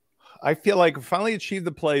I feel like I've finally achieved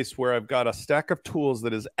the place where I've got a stack of tools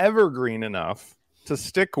that is evergreen enough to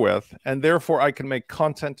stick with, and therefore I can make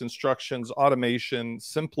content, instructions, automation,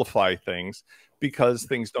 simplify things, because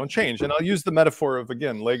things don't change. And I'll use the metaphor of,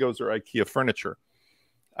 again, Legos or IKEA furniture.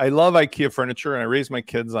 I love IKEA furniture, and I raise my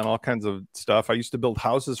kids on all kinds of stuff. I used to build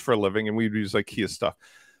houses for a living, and we'd use IKEA stuff.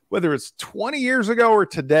 Whether it's 20 years ago or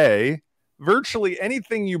today, virtually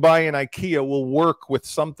anything you buy in IKEA will work with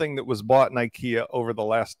something that was bought in IKEA over the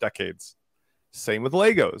last decades. Same with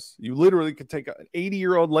Legos. You literally could take an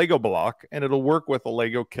 80-year-old Lego block and it'll work with a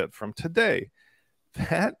Lego kit from today.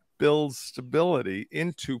 That builds stability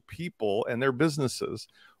into people and their businesses.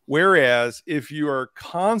 Whereas if you are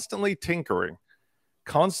constantly tinkering,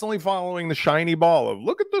 constantly following the shiny ball of,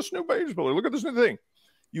 look at this new page builder, look at this new thing,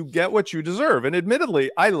 you get what you deserve. And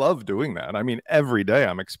admittedly, I love doing that. I mean, every day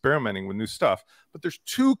I'm experimenting with new stuff. But there's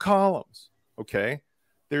two columns, okay?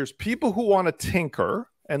 There's people who want to tinker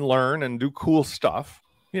and learn and do cool stuff,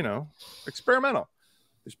 you know, experimental.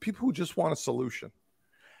 There's people who just want a solution.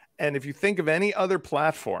 And if you think of any other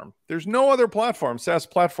platform, there's no other platform, SaaS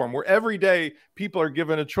platform, where every day people are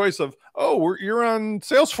given a choice of, oh, you're on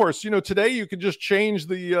Salesforce. You know, today you can just change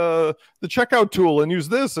the checkout tool and use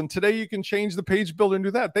this. And today you can change the page builder and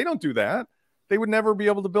do that. They don't do that. They would never be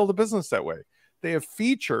able to build a business that way. They have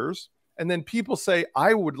features. And then people say,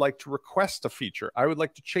 I would like to request a feature. I would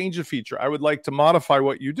like to change a feature. I would like to modify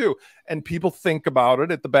what you do. And people think about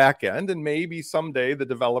it at the back end. And maybe someday the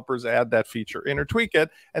developers add that feature in or tweak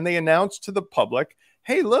it. And they announce to the public,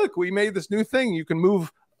 hey, look, we made this new thing. You can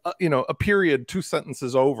move, a period, 2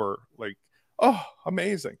 sentences over. Like, oh,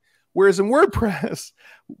 amazing. Whereas in WordPress,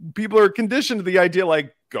 people are conditioned to the idea,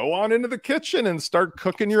 like, go on into the kitchen and start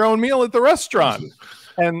cooking your own meal at the restaurant.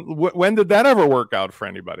 And when did that ever work out for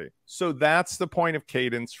anybody? So that's the point of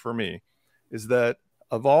Cadence for me, is that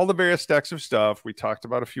of all the various stacks of stuff, we talked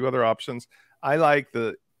about a few other options. I like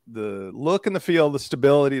the look and the feel, the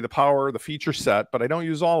stability, the power, the feature set, but I don't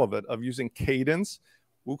use all of it, of using Cadence,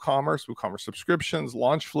 WooCommerce, WooCommerce subscriptions,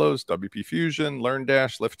 launch flows, WP Fusion,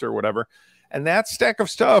 LearnDash, Lifter, whatever. And that stack of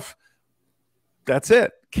stuff, that's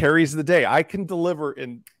it, carries the day. I can deliver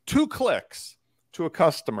in 2 clicks to a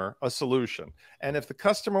customer a solution. And if the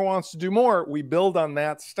customer wants to do more, we build on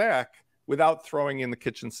that stack without throwing in the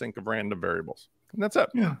kitchen sink of random variables. And that's it.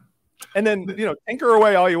 Yeah. And then, tinker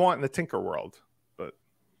away all you want in the tinker world. But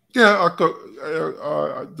yeah, I've got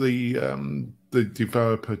the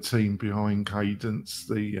developer team behind Cadence,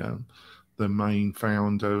 the main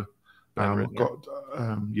founder, I've got,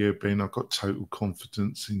 Ben, I've got total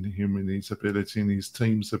confidence in him and his ability and his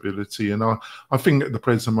team's ability. And I think at the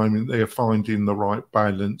present moment, they're finding the right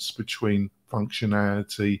balance between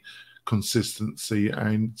functionality, consistency,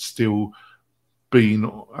 and still being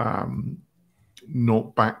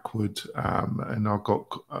not backward. And I've got,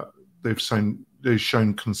 they've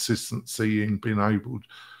shown consistency in being able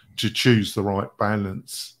to choose the right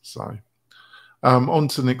balance. So on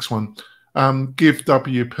to the next one. Give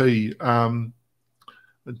WP,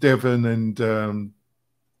 Devon, and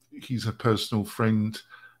he's a personal friend,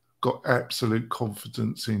 got absolute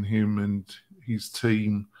confidence in him and his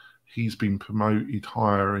team. He's been promoted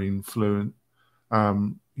higher in Fluent,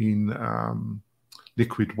 in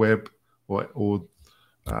Liquid Web, I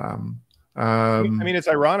mean, it's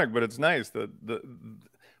ironic, but it's nice that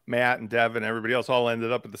Matt and Devin and everybody else all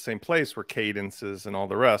ended up at the same place where Cadences and all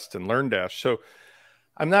the rest and LearnDash. So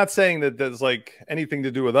I'm not saying that there's like anything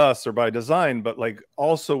to do with us or by design, but like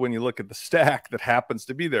also when you look at the stack that happens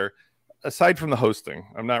to be there, aside from the hosting,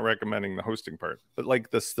 I'm not recommending the hosting part, but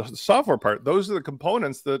like the software part, those are the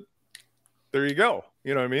components that, there you go.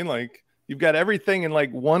 You know what I mean? Like you've got everything in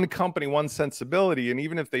like one company, one sensibility. And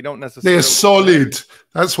even if they don't necessarily, they're solid.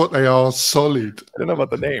 That's what they are, solid. I don't know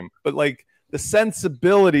about the name, but like the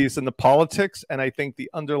sensibilities and the politics, and I think the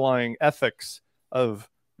underlying ethics of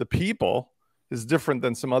the people is different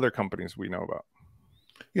than some other companies we know about.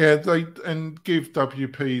 Yeah, and Give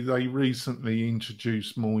WP, they recently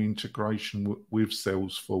introduced more integration with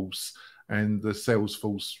Salesforce, and the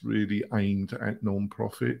Salesforce really aimed at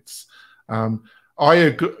non-profits.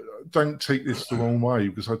 I don't take this the wrong way,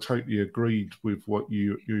 because I totally agreed with what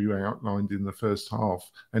you outlined in the first half,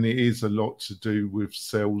 and it is a lot to do with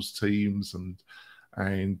sales teams and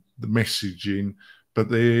the messaging. But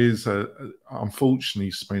there is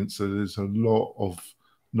unfortunately, Spencer, there's a lot of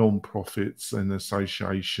non-profits and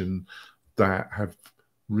association that have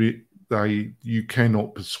you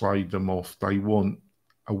cannot persuade them off. They want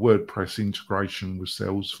a WordPress integration with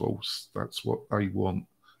Salesforce. That's what they want,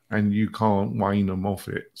 and you can't wane them off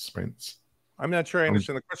it, Spence. I'm not sure I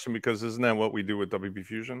understand the question, because isn't that what we do with WP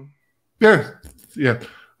Fusion? Yeah.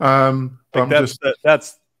 Like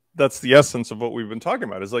that's the essence of what we've been talking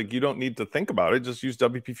about. Is like you don't need to think about it; just use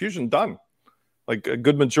WP Fusion. Done. Like a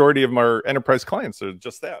good majority of our enterprise clients are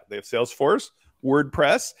just that. They have Salesforce,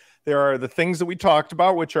 WordPress. There are the things that we talked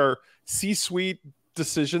about, which are C-suite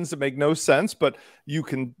decisions that make no sense, but you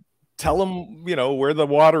can tell them, you know, where the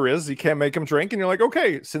water is. You can't make them drink. And you're like,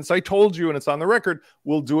 okay, since I told you and it's on the record,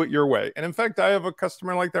 we'll do it your way. And in fact, I have a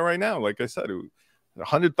customer like that right now. Like I said, who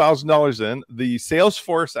 $100,000 in, the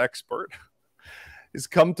Salesforce expert has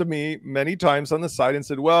come to me many times on the side and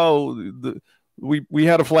said, well, we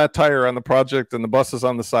had a flat tire on the project and the bus is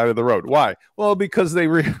on the side of the road. Why? Well, because they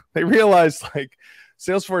realized like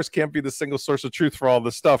Salesforce can't be the single source of truth for all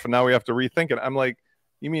this stuff. And now we have to rethink it. I'm like,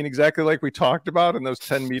 you mean exactly like we talked about in those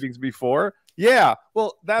 10 meetings before? Yeah.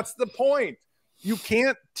 Well, that's the point. You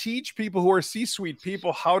can't teach people who are C-suite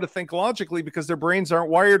people how to think logically, because their brains aren't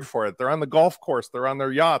wired for it. They're on the golf course. They're on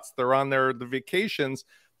their yachts. They're on the vacations,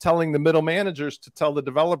 telling the middle managers to tell the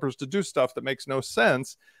developers to do stuff that makes no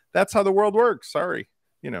sense. That's how the world works. Sorry.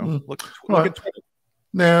 You know, look at Twitter.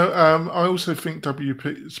 Now, I also think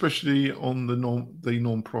WP, especially on the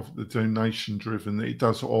non-profit, the donation-driven, it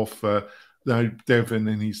does offer, Devin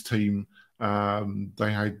and his team,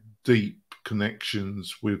 they had deep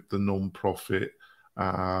connections with the non-profit,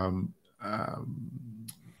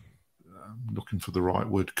 looking for the right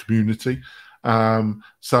word, community.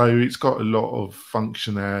 So it's got a lot of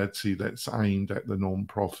functionality that's aimed at the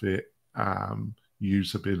non-profit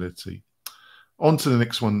usability. On to the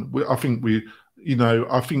next one. I think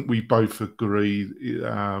we both agree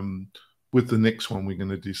with the next one we're going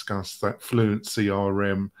to discuss, that Fluent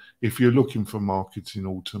CRM. If you're looking for marketing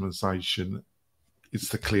automation, it's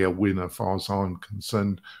the clear winner as far as I'm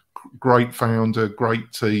concerned. Great founder,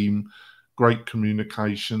 great team, great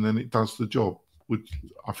communication, and it does the job. Which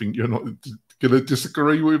I think you're not going to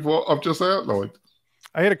disagree with what I've just outlined.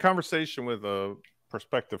 I had a conversation with a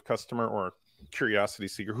prospective customer or curiosity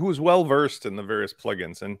seeker who is well versed in the various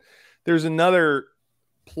plugins, and there's another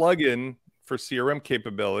plugin for CRM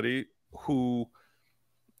capability who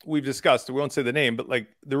we've discussed. We won't say the name, but like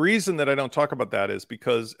the reason that I don't talk about that is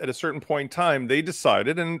because at a certain point in time, they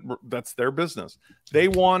decided, and that's their business, they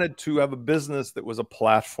wanted to have a business that was a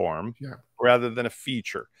platform rather than a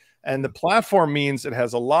feature. And the platform means it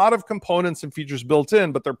has a lot of components and features built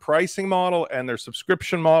in, but their pricing model and their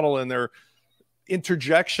subscription model and their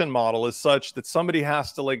interjection model is such that somebody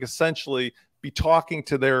has to like essentially be talking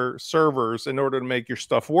to their servers in order to make your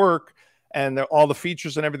stuff work. and all the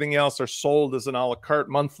features and everything else are sold as an a la carte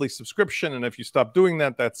monthly subscription. And if you stop doing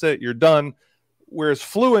that, that's it, you're done. Whereas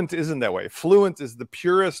Fluent isn't that way. Fluent is the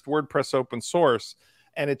purest WordPress open source,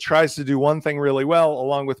 and it tries to do one thing really well,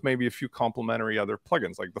 along with maybe a few complementary other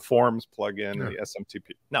plugins, like the Forms plugin and the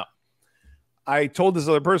SMTP. Now, I told this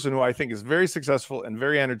other person who I think is very successful and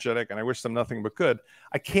very energetic, and I wish them nothing but good,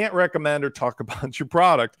 I can't recommend or talk about your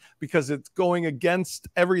product because it's going against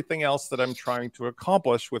everything else that I'm trying to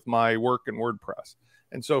accomplish with my work in WordPress.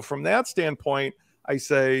 And so from that standpoint, I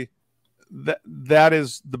say that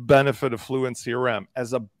is the benefit of Fluent CRM.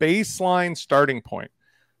 As a baseline starting point,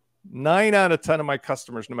 9 out of 10 of my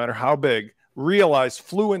customers, no matter how big, realize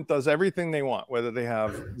Fluent does everything they want, whether they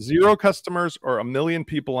have 0 customers or 1 million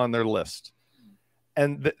people on their list.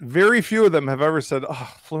 And very few of them have ever said,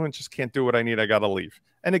 oh, Fluent just can't do what I need, I got to leave.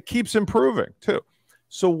 And it keeps improving too.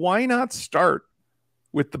 So why not start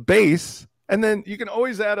with the base? And then you can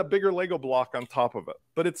always add a bigger Lego block on top of it.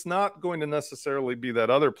 But it's not going to necessarily be that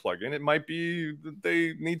other plugin. It might be that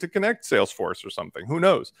they need to connect Salesforce or something. Who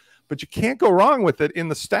knows? But you can't go wrong with it in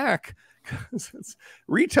the stack.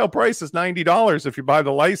 Retail price is $90 if you buy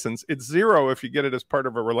the license. It's $0 if you get it as part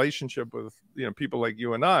of a relationship with people like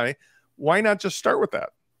you and I. Why not just start with that,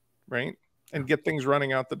 right? And get things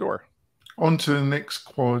running out the door. On to the next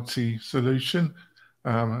quality solution,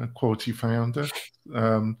 quality founder.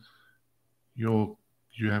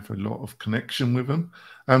 You have a lot of connection with them.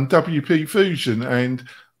 WP Fusion, and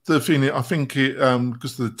the thing, I think it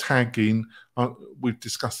because of the tagging, we've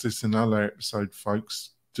discussed this in another episode,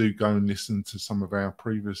 folks. Do go and listen to some of our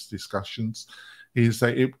previous discussions. Is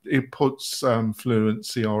that it puts Fluent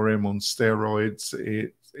CRM on steroids.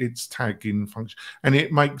 Its tagging function, and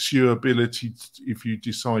it makes your ability to, if you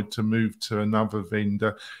decide to move to another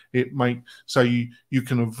vendor, so you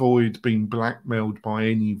can avoid being blackmailed by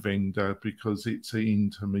any vendor because it's an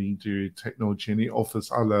intermediary technology, and it offers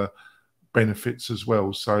other benefits as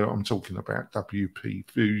well. So I'm talking about WP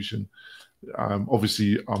Fusion.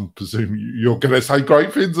 Obviously, I'm presuming you're going to say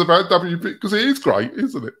great things about WP because it is great,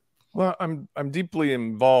 isn't it? Well, I'm deeply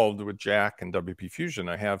involved with Jack and WP Fusion.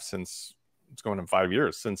 I have since it's going on 5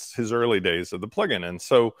 years, since his early days of the plugin. And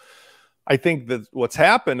so I think that what's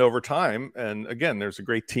happened over time, and again, there's a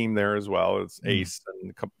great team there as well. It's Ace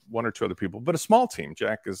and one or two other people, but a small team.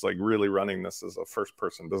 Jack is like really running this as a first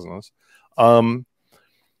person business.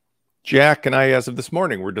 Jack and I, as of this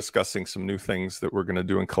morning, we're discussing some new things that we're going to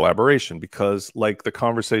do in collaboration because, like the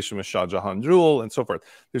conversation with Shah Jahan Jewel and so forth,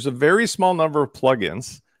 there's a very small number of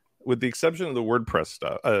plugins, with the exception of the WordPress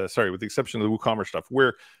stuff, with the exception of the WooCommerce stuff,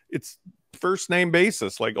 where it's first name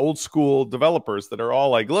basis, like old school developers that are all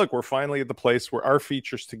like, look, we're finally at the place where our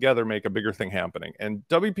features together make a bigger thing happening. And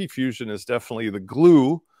WP Fusion is definitely the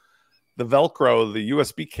glue, the Velcro, the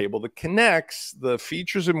USB cable that connects the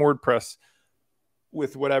features in WordPress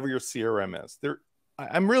with whatever your CRM is.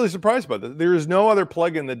 I'm really surprised by that. There is no other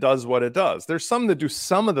plugin that does what it does. There's some that do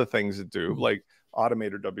some of the things it do, like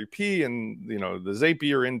Automator WP and the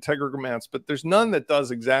Zapier Integromats, but there's none that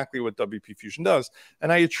does exactly what WP Fusion does.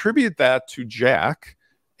 And I attribute that to Jack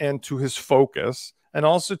and to his focus, and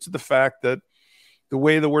also to the fact that the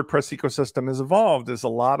way the WordPress ecosystem has evolved is a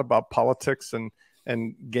lot about politics and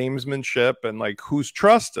gamesmanship and like who's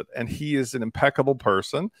trusted. And he is an impeccable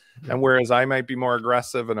person. And whereas I might be more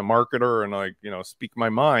aggressive and a marketer and like speak my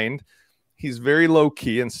mind, he's very low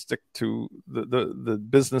key and stick to the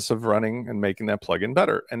business of running and making that plugin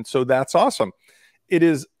better. And so that's awesome. It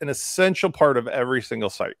is an essential part of every single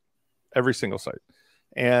site.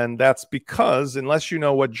 And that's because unless you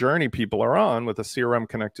know what journey people are on with a CRM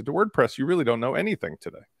connected to WordPress, you really don't know anything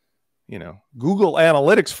today. Google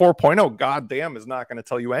Analytics 4.0, goddamn, is not going to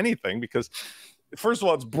tell you anything because first of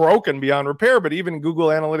all, it's broken beyond repair, but even Google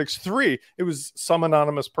Analytics 3, it was some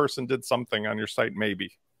anonymous person did something on your site,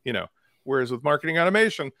 maybe, Whereas with marketing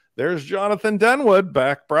automation, there's Jonathan Denwood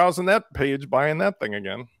back browsing that page, buying that thing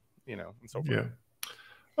again, and so forth. Yeah.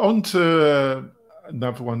 On to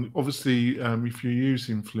another one. Obviously, if you're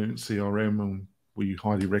using Fluent CRM, and we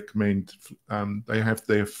highly recommend, they have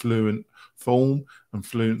their Fluent Form and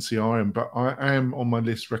Fluent CRM, but I am on my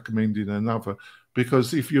list recommending another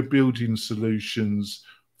because if you're building solutions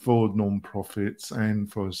for non-profits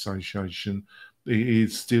and for association, it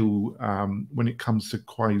is still, when it comes to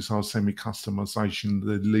Quasar semi-customization,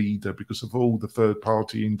 the leader because of all the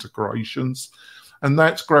third-party integrations. And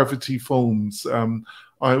that's Gravity Forms.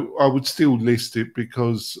 I would still list it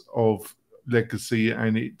because of legacy,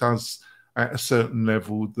 and it does at a certain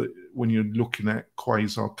level, that when you're looking at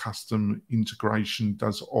Quasar, custom integration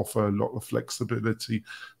does offer a lot of flexibility.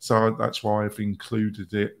 So that's why I've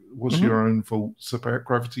included it. What's your own thoughts about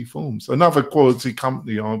Gravity Forms? Another quality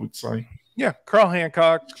company, I would say. Yeah, Carl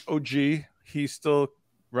Hancock, OG, he still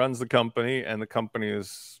runs the company, and the company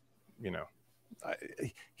is, you know,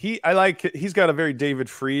 I like it. He's got a very David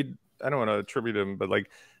Fried, I don't want to attribute him, but like,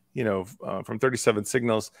 you know, from 37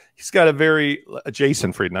 Signals, he's got a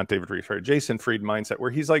Jason Fried, not David Fried, sorry, Jason Fried mindset,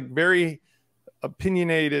 where he's like very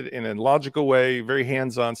opinionated in a logical way, very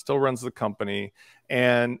hands-on, still runs the company,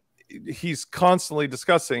 and he's constantly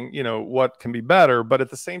discussing, you know, what can be better, but at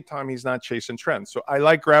the same time, he's not chasing trends. So I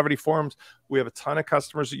like Gravity Forms. We have a ton of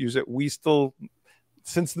customers that use it. We still,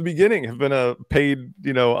 since the beginning, have been a paid,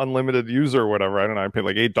 you know, unlimited user or whatever. I don't know, I paid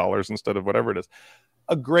like $8 instead of whatever it is.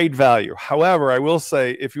 A great value. However, I will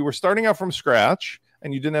say, if you were starting out from scratch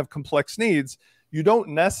and you didn't have complex needs, you don't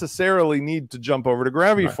necessarily need to jump over to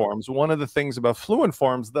Gravity Forms. One of the things about Fluent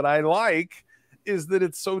Forms that I like is that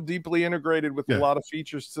it's so deeply integrated with a lot of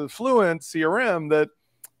features to Fluent CRM that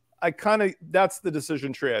I kind of, that's the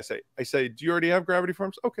decision tree. I say, do you already have Gravity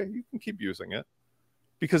Forms? Okay, you can keep using it,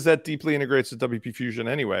 because that deeply integrates with WP Fusion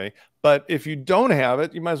anyway. But if you don't have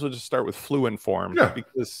it, you might as well just start with Fluent Forms,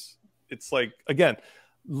 because it's like, again,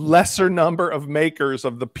 lesser number of makers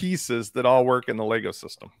of the pieces that all work in the Lego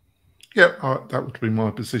system. Yeah, that would be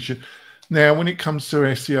my position. Now, when it comes to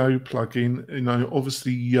SEO plugin, you know,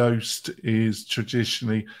 obviously Yoast is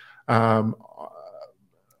traditionally, I've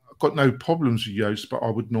got no problems with Yoast, but I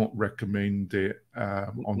would not recommend it.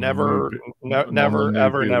 Never.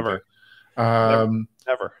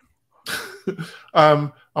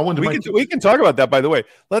 I want to we can talk about that, by the way.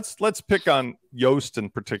 Let's pick on Yoast in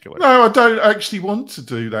particular. No, I don't actually want to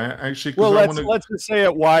do that, actually. Well, let's just say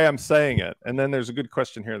it why I'm saying it, and then there's a good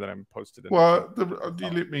question here that I'm posted in. Well, you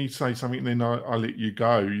let me say something, then I'll let you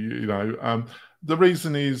go. You know, the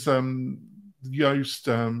reason is Yoast,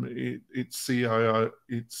 its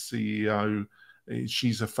CEO,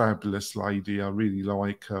 she's a fabulous lady. I really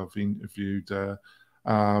like her. I've interviewed her.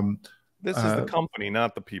 This is the company,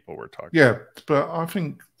 not the people we're talking about. Yeah, but I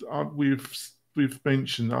think we've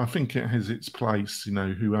mentioned, I think it has its place, you know,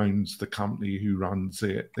 who owns the company, who runs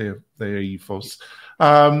it, their ethos.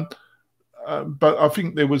 But I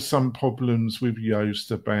think there was some problems with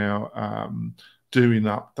Yoast about doing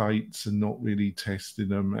updates and not really testing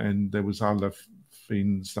them, and there was other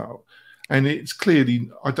things that, and it's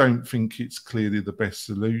clearly, I don't think it's clearly the best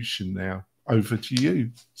solution now. Over to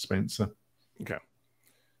you, Spencer. Okay.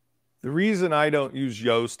 The reason I don't use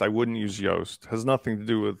Yoast, I wouldn't use Yoast, has nothing to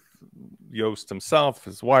do with Yoast himself,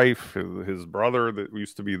 his wife, his brother that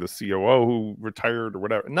used to be the COO who retired or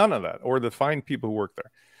whatever. None of that. Or the fine people who work there.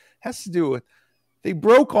 It has to do with, they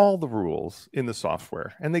broke all the rules in the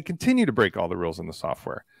software, and they continue to break all the rules in the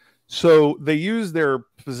software. So they use their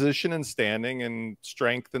position and standing and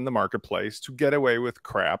strength in the marketplace to get away with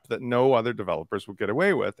crap that no other developers would get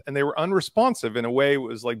away with. And they were unresponsive in a way that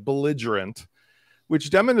was like belligerent, which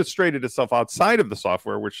demonstrated itself outside of the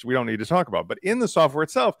software, which we don't need to talk about. But in the software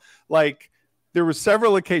itself, like there were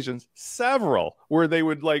several occasions, where they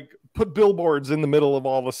would like put billboards in the middle of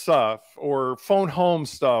all the stuff, or phone home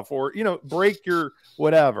stuff, or, you know, break your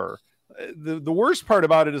whatever. The worst part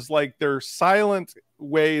about it is like their silent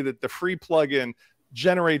way that the free plugin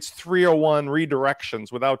generates 301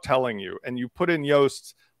 redirections without telling you. And you put in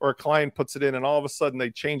Yoast, or a client puts it in, and all of a sudden they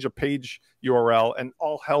change a page URL and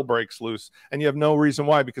all hell breaks loose. And you have no reason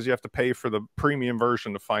why, because you have to pay for the premium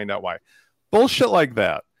version to find out why. Bullshit like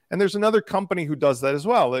that. And there's another company who does that as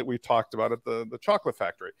well that we talked about at the Chocolate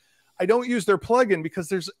Factory. I don't use their plugin because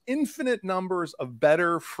there's infinite numbers of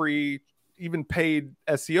better, free, even paid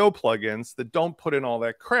SEO plugins that don't put in all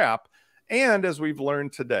that crap. And as we've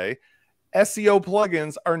learned today, SEO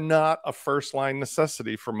plugins are not a first-line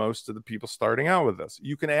necessity for most of the people starting out with this.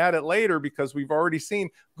 You can add it later, because we've already seen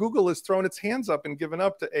Google has thrown its hands up and given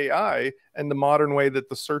up to AI and the modern way that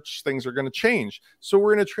the search things are going to change. So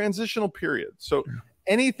we're in a transitional period. So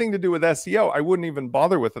anything to do with SEO, I wouldn't even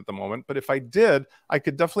bother with at the moment. But if I did, I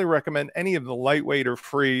could definitely recommend any of the lightweight or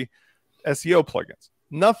free SEO plugins.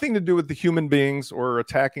 Nothing to do with the human beings or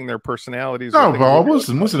attacking their personalities. No, but I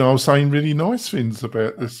wasn't. I was saying really nice things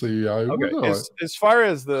about the CEO. Okay. As far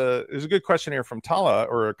as there's a good question here from Tala,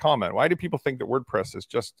 or a comment. Why do people think that WordPress is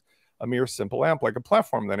just a mere simple app, like a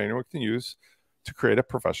platform that anyone can use to create a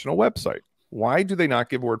professional website? Why do they not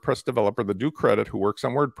give WordPress developer the due credit who works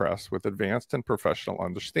on WordPress with advanced and professional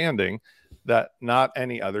understanding that not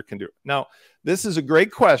any other can do? Now, this is a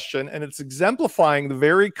great question, and it's exemplifying the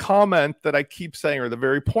very comment that I keep saying, or the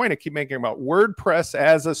very point I keep making about WordPress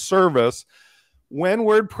as a service when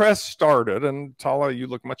WordPress started, and Tala, you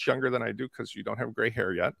look much younger than I do because you don't have gray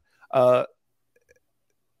hair yet.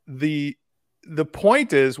 The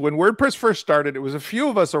point is, when WordPress first started, it was a few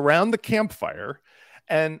of us around the campfire,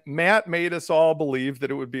 and Matt made us all believe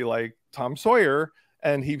that it would be like Tom Sawyer,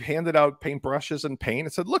 and he handed out paintbrushes and paint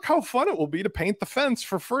and said, look how fun it will be to paint the fence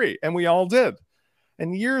for free. And we all did.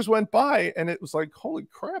 And years went by, and it was like, holy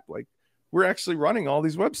crap, like we're actually running all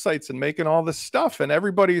these websites and making all this stuff, and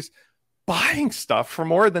everybody's buying stuff for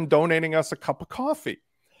more than donating us a cup of coffee.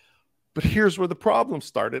 But here's where the problem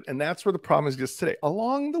started, and that's where the problem is just today.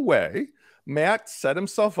 Along the way, Matt set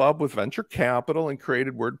himself up with venture capital and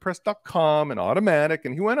created WordPress.com and Automatic,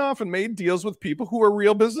 and he went off and made deals with people who are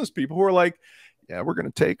real business people who are like, yeah, we're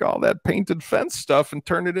going to take all that painted fence stuff and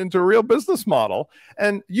turn it into a real business model.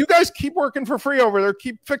 And you guys keep working for free over there,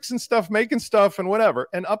 keep fixing stuff, making stuff, and whatever.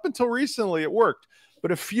 And up until recently, it worked.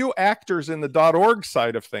 But a few actors in the .org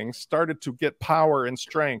side of things started to get power and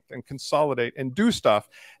strength and consolidate and do stuff,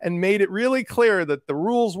 and made it really clear that the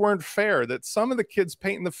rules weren't fair, that some of the kids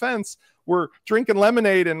painting the fence were drinking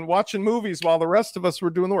lemonade and watching movies while the rest of us were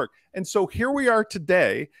doing the work. And so here we are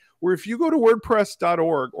today, where if you go to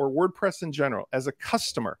WordPress.org or WordPress in general as a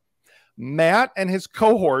customer, Matt and his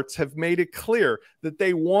cohorts have made it clear that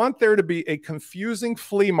they want there to be a confusing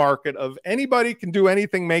flea market of anybody can do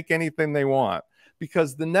anything, make anything they want.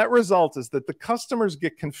 Because the net result is that the customers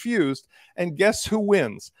get confused, and guess who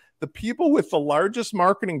wins? The people with the largest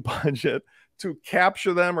marketing budget to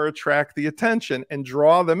capture them or attract the attention and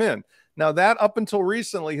draw them in. Now, that up until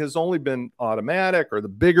recently has only been Automatic or the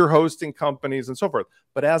bigger hosting companies and so forth.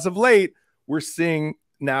 But as of late, we're seeing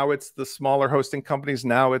now it's the smaller hosting companies.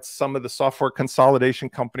 Now it's some of the software consolidation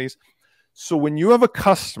companies. So when you have a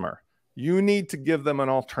customer, you need to give them an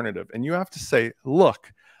alternative. And you have to say,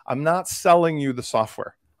 look, I'm not selling you the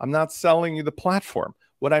software. I'm not selling you the platform.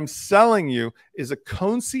 What I'm selling you is a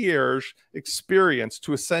concierge experience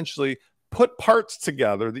to essentially put parts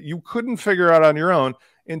together that you couldn't figure out on your own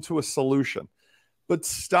into a solution. But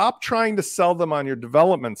stop trying to sell them on your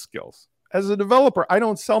development skills. As a developer, I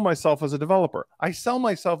don't sell myself as a developer. I sell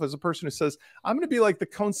myself as a person who says, I'm going to be like the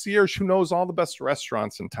concierge who knows all the best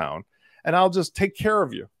restaurants in town, and I'll just take care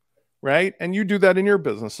of you, right? And you do that in your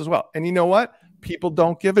business as well. And you know what? People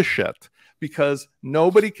don't give a shit, because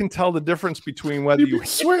nobody can tell the difference between whether you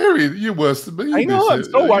swearing. You're worse than me. I know. I'm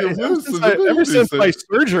so ever since my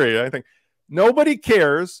surgery, I think nobody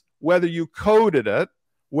cares whether you coded it,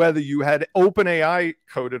 whether you had OpenAI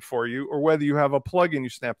coded for you, or whether you have a plugin you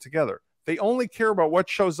snap together. They only care about what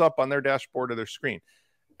shows up on their dashboard or their screen.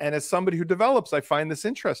 And as somebody who develops, I find this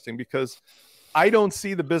interesting, because I don't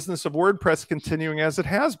see the business of WordPress continuing as it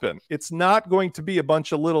has been. It's not going to be a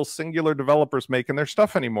bunch of little singular developers making their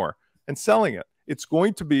stuff anymore and selling it. It's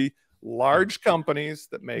going to be large companies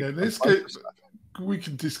that make. Yeah, we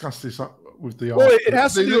can discuss this with the. Well, it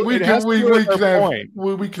has to do. We can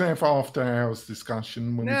have after hours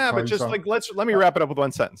discussion. When but just like let me wrap it up with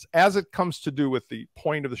one sentence. As it comes to do with the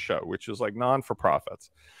point of the show, which is like non-for-profits.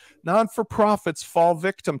 Non-for-profits fall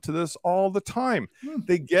victim to this all the time.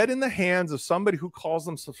 They get in the hands of somebody who calls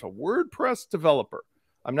themselves a WordPress developer.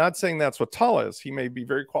 I'm not saying that's what Tala is. He may be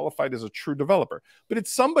very qualified as a true developer, but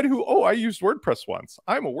it's somebody who, oh, I used WordPress once.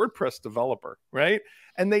 I'm a WordPress developer, right?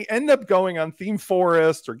 And they end up going on Theme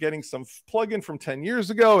Forest or getting some plugin from 10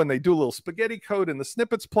 years ago, and they do a little spaghetti code in the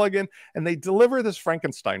snippets plugin, and they deliver this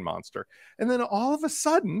Frankenstein monster. And then all of a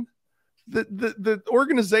sudden, the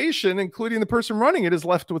organization, including the person running it, is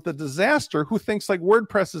left with a disaster who thinks like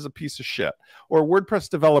WordPress is a piece of shit, or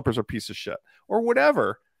WordPress developers are a piece of shit, or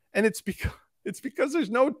whatever. And it's because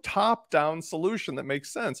there's no top-down solution that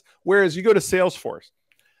makes sense. Whereas you go to Salesforce,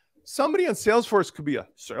 somebody on Salesforce could be a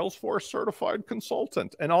Salesforce certified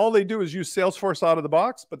consultant, and all they do is use Salesforce out of the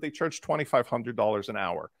box, but they charge $2,500 an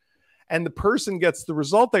hour. And the person gets the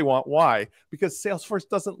result they want. Why? Because Salesforce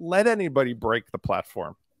doesn't let anybody break the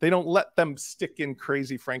platform. They don't let them stick in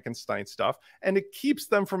crazy Frankenstein stuff, and it keeps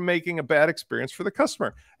them from making a bad experience for the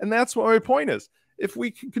customer. And that's what my point is. If we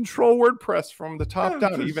can control WordPress from the top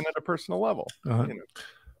down, even at a personal level.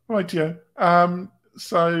 Right, yeah.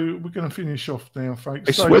 So we're going to finish off now,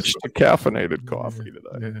 folks. I switched to caffeinated coffee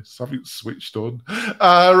today. Yeah, something switched on.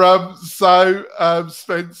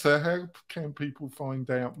 Spencer, how can people find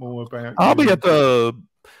out more about you?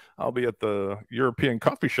 I'll be at the European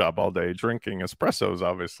coffee shop all day drinking espressos,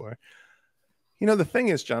 obviously. You know, the thing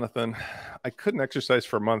is, Jonathan, I couldn't exercise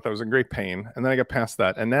for a month. I was in great pain. And then I got past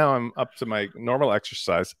that. And now I'm up to my normal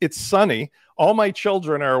exercise. It's sunny. All my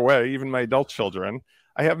children are away, even my adult children.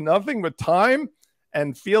 I have nothing but time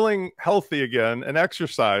and feeling healthy again and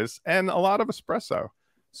exercise and a lot of espresso.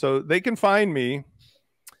 So they can find me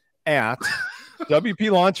at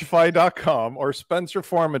WPLaunchify.com or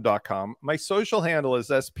SpencerForman.com. My social handle is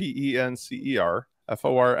SpencerForman.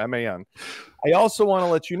 I also want to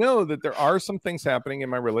let you know that there are some things happening in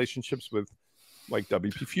my relationships with like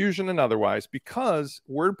WP Fusion and otherwise, because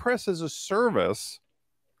WordPress as a service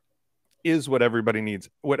is what everybody needs,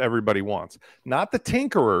 what everybody wants. Not the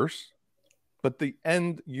tinkerers, but the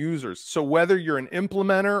end users. So whether you're an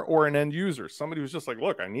implementer or an end user, somebody who's just like,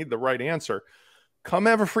 look, I need the right answer, come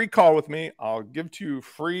have a free call with me. I'll give to you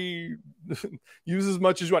free, use as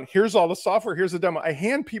much as you want. Here's all the software. Here's the demo. I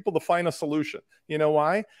hand people the final solution. You know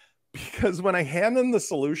why? Because when I hand them the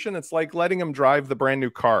solution, it's like letting them drive the brand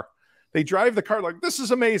new car. They drive the car like, this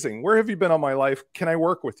is amazing. Where have you been all my life? Can I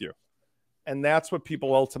work with you? And that's what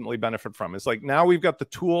people ultimately benefit from. It's like, now we've got the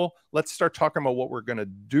tool. Let's start talking about what we're going to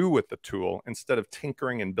do with the tool instead of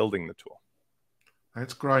tinkering and building the tool.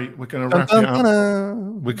 That's great. We're going to wrap it up.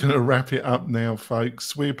 We're going to wrap it up now,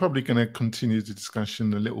 folks. We're probably going to continue the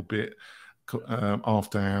discussion a little bit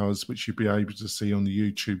after hours, which you'll be able to see on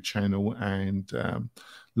the YouTube channel and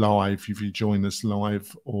live if you join us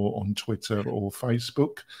live, or on Twitter or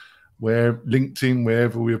Facebook, where LinkedIn,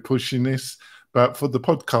 wherever we're pushing this. But for the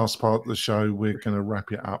podcast part of the show, we're going to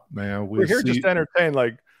wrap it up now. We're here just to entertain,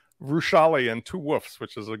 like Rushali and Two Woofs,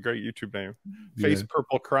 which is a great YouTube name. Face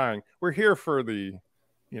purple crying. We're here for the,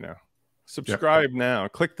 subscribe now.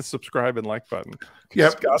 Click the subscribe and like button.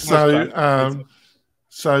 Yep.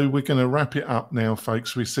 So we're going to wrap it up now,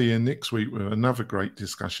 folks. We see you next week with another great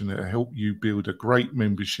discussion that will help you build a great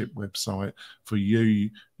membership website for you,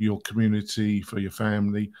 your community, for your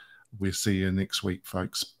family. We'll see you next week,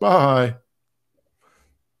 folks. Bye.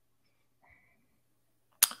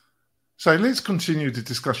 So let's continue the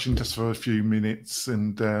discussion just for a few minutes,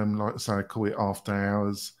 and like I say, I call it after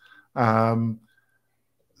hours.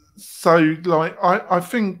 So, like, I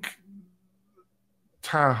think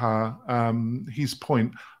Taha, his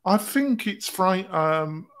point, I think it's right.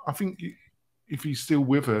 I think if he's still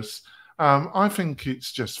with us, I think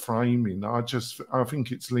it's just framing. I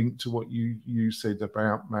think it's linked to what you said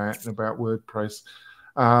about Matt and about WordPress.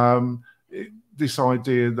 This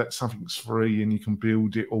idea that something's free and you can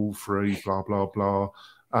build it all free, blah, blah, blah.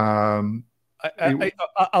 I'll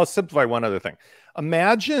simplify one other thing.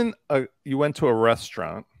 Imagine you went to a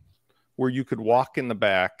restaurant where you could walk in the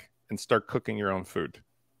back and start cooking your own food.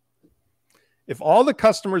 If all the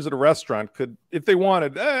customers at a restaurant could, if they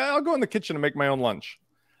wanted, I'll go in the kitchen and make my own lunch.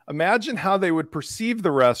 Imagine how they would perceive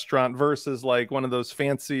the restaurant versus like one of those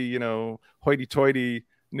fancy, hoity-toity,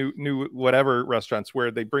 new whatever restaurants where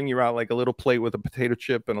they bring you out like a little plate with a potato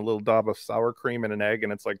chip and a little daub of sour cream and an egg,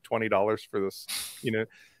 and it's like $20 for this.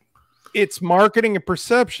 It's marketing and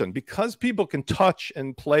perception. Because people can touch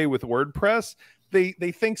and play with WordPress, they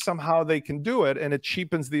think somehow they can do it, and it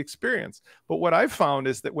cheapens the experience. But what I've found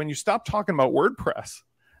is that when you stop talking about WordPress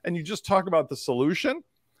and you just talk about the solution,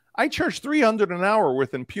 I charge $300 an hour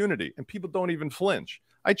with impunity, and people don't even flinch.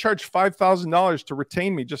 I charge $5,000 to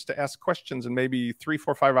retain me just to ask questions and maybe 3,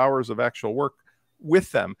 4, 5 hours of actual work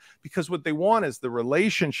with them, because what they want is the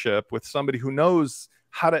relationship with somebody who knows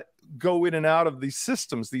how to go in and out of these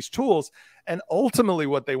systems, these tools. And ultimately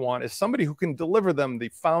what they want is somebody who can deliver them the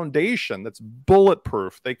foundation that's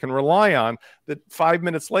bulletproof, they can rely on, that 5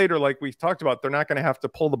 minutes later, like we talked about, they're not going to have to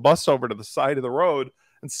pull the bus over to the side of the road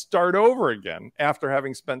and start over again after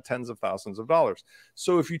having spent tens of thousands of dollars.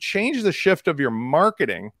 So if you change the shift of your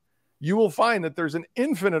marketing, you will find that there's an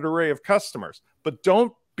infinite array of customers. But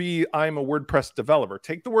don't be, I'm a WordPress developer.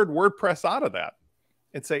 Take the word WordPress out of that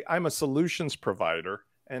and say, I'm a solutions provider.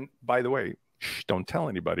 And by the way, don't tell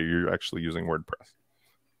anybody you're actually using WordPress.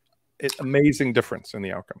 It's amazing difference in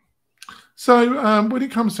the outcome. So when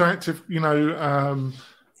it comes to active,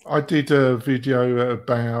 I did a video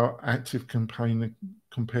about Active Campaign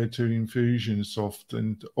compared to Infusionsoft,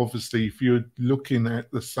 and obviously if you're looking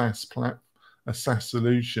at the SaaS SaaS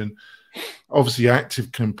solution, obviously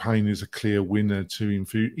Active Campaign is a clear winner to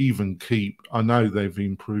even keep. I know they've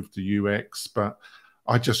improved the UX, but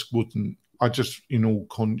I just in all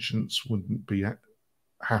conscience wouldn't be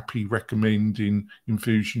happy recommending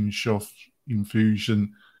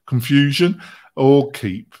Confusion or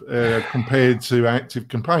Keep compared to Active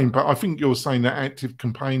Campaign. But I think you're saying that Active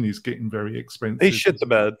Campaign is getting very expensive. They shit the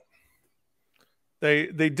bed.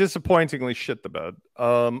 They disappointingly shit the bed.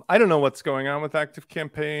 I don't know what's going on with Active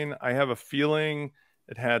Campaign. I have a feeling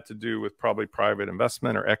it had to do with probably private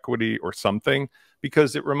investment or equity or something,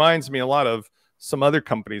 because it reminds me a lot of some other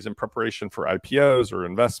companies in preparation for IPOs or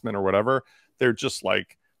investment or whatever. They're just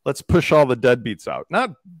like, let's push all the deadbeats out.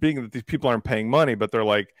 Not being that these people aren't paying money, but they're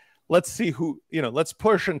like, let's see who, let's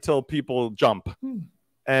push until people jump.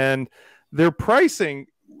 And their pricing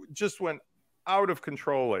just went out of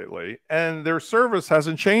control lately, and their service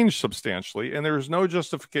hasn't changed substantially, and there's no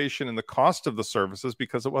justification in the cost of the services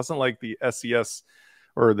because it wasn't like the SES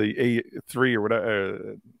or the A3 or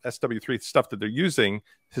whatever SW3 stuff that they're using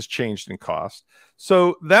has changed in cost.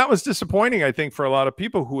 So that was disappointing, I think, for a lot of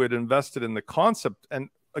people who had invested in the concept. And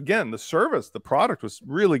again, the service, the product was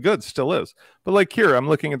really good, still is. But like here, I'm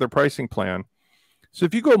looking at their pricing plan. So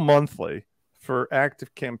if you go monthly for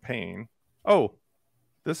active campaign, oh,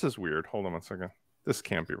 this is weird. Hold on one second. This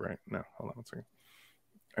can't be right. No, hold on one second.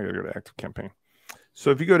 I gotta go to active campaign.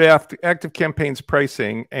 So if you go to active campaigns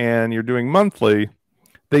pricing and you're doing monthly,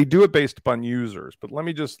 they do it based upon users. But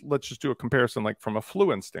let's just do a comparison like from a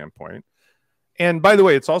Fluent standpoint. And by the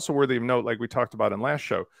way, it's also worthy of note, like we talked about in last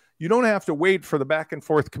show, you don't have to wait for the back and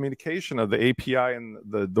forth communication of the API and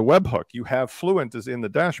the webhook. You have Fluent is in the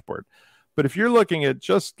dashboard. But if you're looking at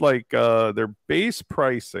just like their base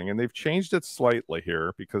pricing, and they've changed it slightly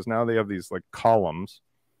here because now they have these like columns.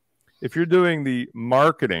 If you're doing the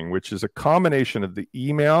marketing, which is a combination of the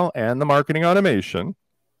email and the marketing automation,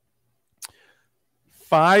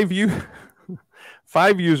 5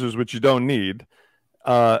 users, which you don't need,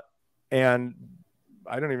 and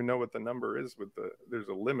I don't even know what the number is with there's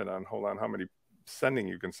a limit on, hold on, how many sending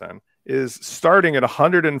you can send, is starting at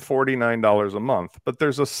 $149 a month. But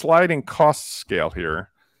there's a sliding cost scale here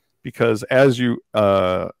because as you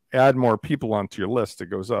add more people onto your list, it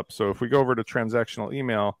goes up. So if we go over to transactional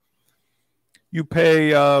email, you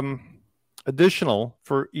pay additional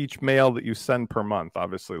for each mail that you send per month,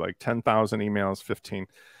 obviously, like 10,000 emails, 15.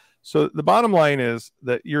 So the bottom line is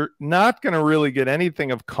that you're not going to really get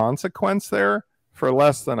anything of consequence there for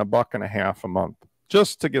less than $1.50 a month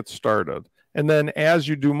just to get started. And then as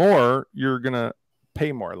you do more, you're going to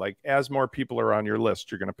pay more. Like as more people are on your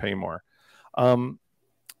list, you're going to pay more.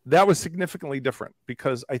 That was significantly different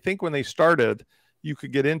because I think when they started, you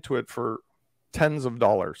could get into it for tens of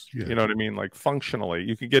dollars. Yeah. You know what I mean? Like functionally,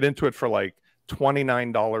 you could get into it for like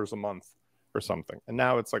 $29 a month or something. And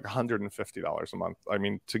now it's like $150 a month. I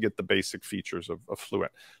mean, to get the basic features of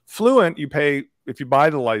Fluent. Fluent, you pay, if you buy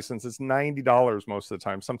the license, it's $90 most of the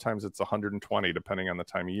time. Sometimes it's $120 depending on the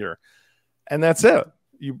time of year. And that's it.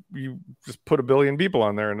 You just put 1 billion people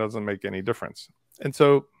on there and it doesn't make any difference. And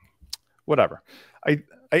so whatever.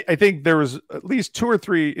 I think there was at least 2 or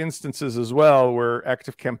 3 instances as well where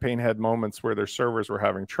ActiveCampaign had moments where their servers were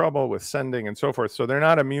having trouble with sending and so forth. So they're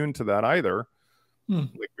not immune to that either, like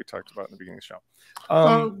we talked about in the beginning of the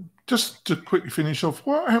show. Just to quickly finish off,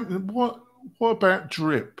 what about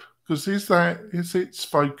Drip? Because is its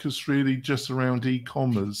focus really just around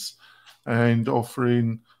e-commerce and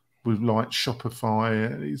offering with like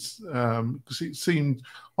Shopify? Because it seemed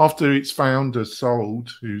after its founder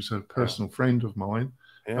sold, who's a personal friend of mine,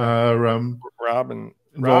 Robin,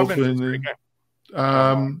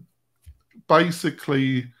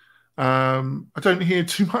 basically, I don't hear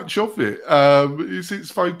too much of it. Is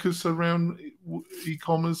its focus around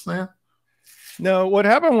e-commerce now? No, what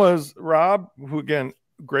happened was Rob, who again,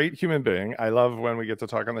 great human being. I love when we get to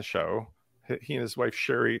talk on the show. He and his wife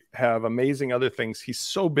Sherry have amazing other things. He's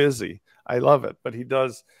so busy. I love it, but he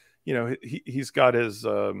does. You know, he's got his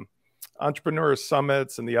entrepreneur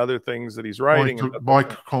summits and the other things that he's writing.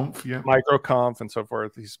 Microconf and so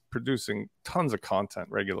forth. He's producing tons of content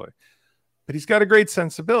regularly, but he's got a great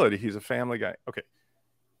sensibility. He's a family guy. Okay.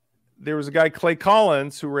 There was a guy, Clay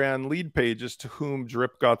Collins, who ran Lead Pages, to whom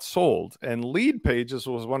Drip got sold. And Lead Pages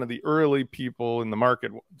was one of the early people in the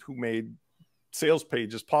market who made sales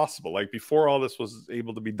pages possible, like before all this was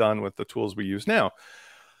able to be done with the tools we use now.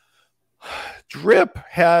 Drip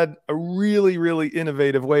had a really, really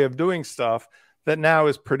innovative way of doing stuff that now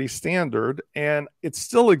is pretty standard, and it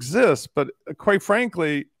still exists, but quite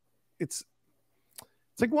frankly, it's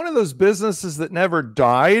like one of those businesses that never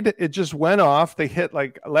died. It just went off. They hit,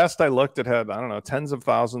 like, last I looked, it had, I don't know, tens of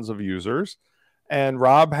thousands of users. And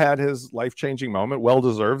Rob had his life-changing moment,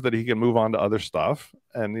 well-deserved, that he can move on to other stuff,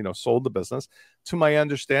 and, you know, sold the business. To my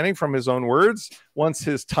understanding, from his own words, once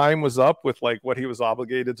his time was up with like what he was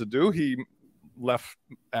obligated to do, he left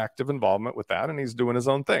active involvement with that, and he's doing his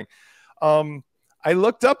own thing. I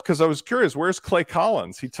looked up because I was curious, where's Clay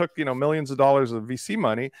Collins? He took, you know, millions of dollars of VC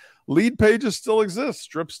money. Lead Pages still exists.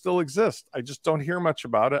 Drip still exists. I just don't hear much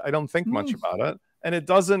about it. I don't think much about it. And it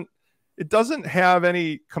doesn't have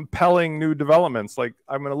any compelling new developments. Like,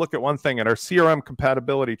 I'm going to look at one thing at our CRM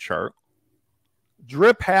compatibility chart.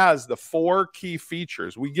 Drip has the 4 key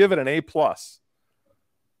features. We give it an A+.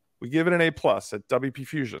 We give it an A+ at WP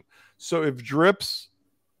Fusion. So if Drip's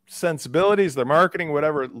sensibilities, their marketing,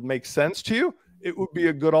 whatever, it makes sense to you, it would be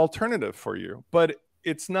a good alternative for you. But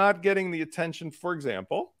it's not getting the attention. For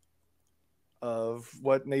example, of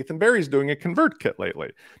what Nathan Barry's doing at ConvertKit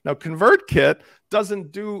lately. Now, ConvertKit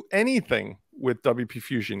doesn't do anything with WP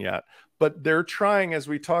Fusion yet, but they're trying, as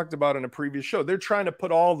we talked about in a previous show, they're trying to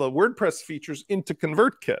put all the WordPress features into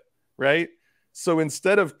ConvertKit, right? So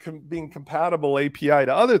instead of being compatible API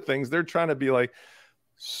to other things, they're trying to be like,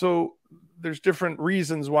 so there's different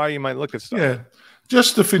reasons why you might look at stuff. Yeah.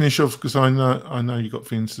 Just to finish off, because I know you've got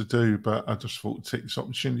things to do, but I just thought to take this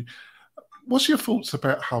opportunity. What's your thoughts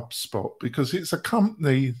about HubSpot? Because it's a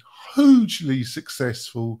company hugely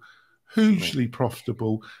successful, hugely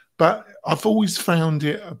profitable, but I've always found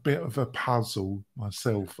it a bit of a puzzle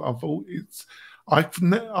myself. I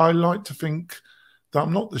like to think that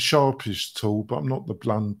I'm not the sharpest tool, but I'm not the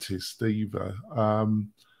bluntest either.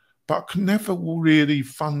 But I can never really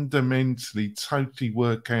fundamentally totally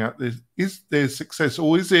work out is their success,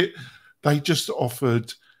 or is it they just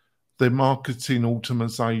offered their marketing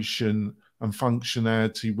automation and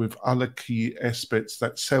functionality with other key aspects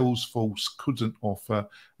that Salesforce couldn't offer,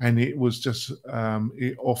 and it was just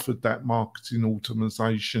it offered that marketing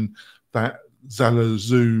automation, that Zella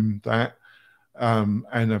Zoom, that and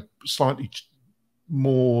a slightly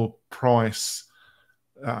more price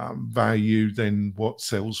value than what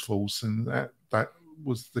Salesforce, and that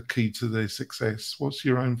was the key to their success. What's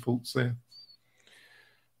your own thoughts there?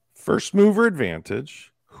 First mover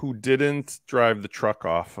advantage, who didn't drive the truck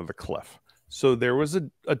off of the cliff. So there was a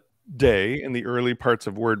day in the early parts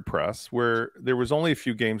of WordPress where there was only a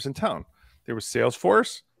few games in town. There was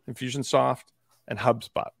Salesforce, Infusionsoft, and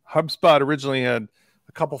HubSpot. HubSpot originally had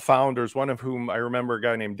a couple founders, one of whom I remember a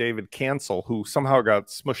guy named David Cancel, who somehow got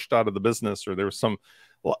smushed out of the business, or there was some,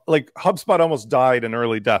 like HubSpot almost died an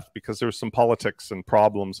early death because there was some politics and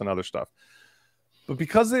problems and other stuff. But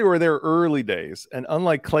because they were their early days, and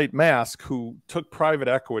unlike Clayton Mask, who took private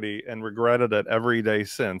equity and regretted it every day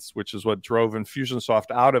since, which is what drove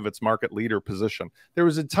Infusionsoft out of its market leader position, there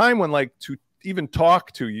was a time when, like, to even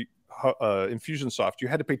talk to Infusionsoft, you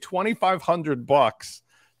had to pay $2,500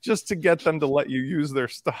 just to get them to let you use their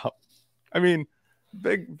stuff. I mean,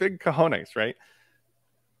 big cojones, right?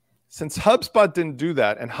 Since HubSpot didn't do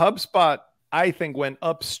that, and HubSpot, I think, went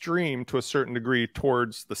upstream to a certain degree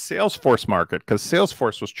towards the Salesforce market, because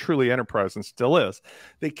Salesforce was truly enterprise and still is.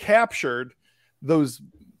 They captured those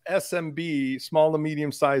SMB, small to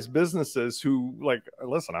medium-sized businesses who, like,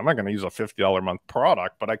 listen, I'm not going to use a $50 a month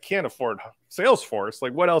product, but I can't afford Salesforce.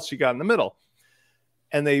 Like, what else you got in the middle?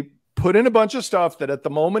 And they put in a bunch of stuff that at the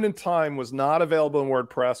moment in time was not available in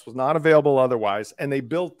WordPress, was not available otherwise, and they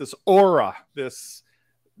built this aura, this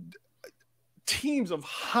teams of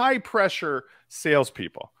high-pressure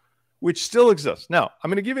salespeople, which still exists. Now, I'm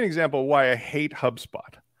going to give you an example of why I hate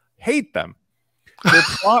HubSpot. Hate them.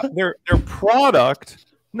 Their product,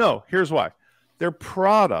 no, here's why. Their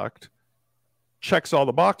product checks all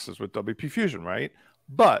the boxes with WP Fusion, right?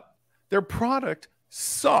 But their product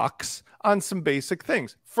sucks on some basic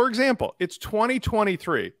things. For example, it's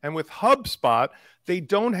 2023, and with HubSpot, they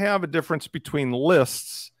don't have a difference between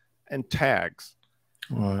lists and tags.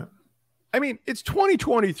 Right. I mean, it's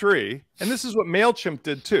 2023, and this is what MailChimp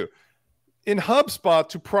did too. In HubSpot,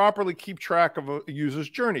 to properly keep track of a user's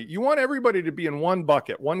journey, you want everybody to be in one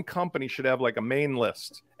bucket. One company should have like a main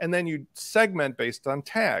list, and then you segment based on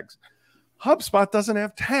tags. HubSpot doesn't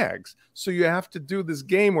have tags, so you have to do this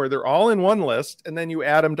game where they're all in one list, and then you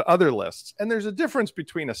add them to other lists. And there's a difference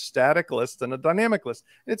between a static list and a dynamic list.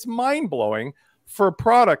 It's mind-blowing for a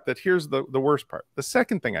product that, here's the worst part. The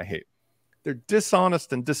second thing I hate. They're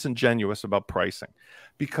dishonest and disingenuous about pricing,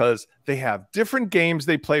 because they have different games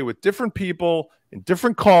they play with different people in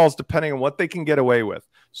different calls depending on what they can get away with.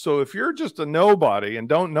 So if you're just a nobody and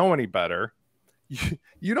don't know any better,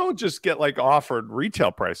 you don't just get like offered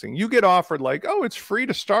retail pricing. You get offered like, oh, it's free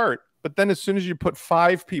to start. But then as soon as you put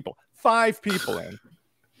five people in,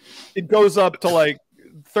 it goes up to like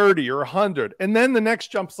 30 or 100. And then the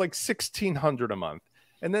next jump's like 1,600 a month.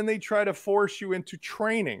 And then they try to force you into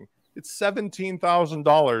training. It's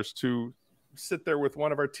 $17,000 to sit there with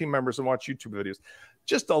one of our team members and watch YouTube videos.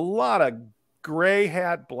 Just a lot of gray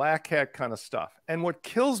hat, black hat kind of stuff. And what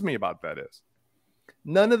kills me about that is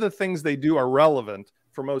none of the things they do are relevant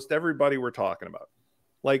for most everybody we're talking about.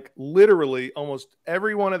 Like literally almost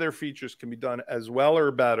every one of their features can be done as well or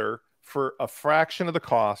better for a fraction of the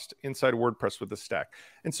cost inside WordPress with the stack.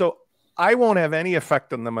 And so I won't have any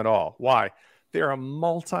effect on them at all. Why? They're a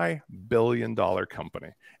multi-billion-dollar company.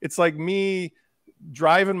 It's like me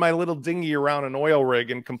driving my little dinghy around an oil rig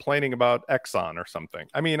and complaining about Exxon or something.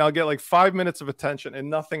 I mean, I'll get like 5 minutes of attention and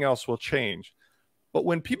nothing else will change. But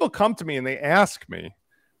when people come to me and they ask me,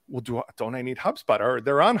 well, don't I need HubSpot? Or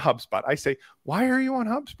they're on HubSpot. I say, why are you on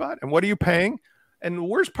HubSpot? And what are you paying? And the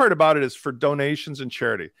worst part about it is for donations and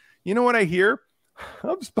charity. You know what I hear?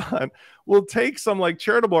 HubSpot will take some like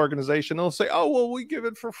charitable organization. They'll say, oh, well, we give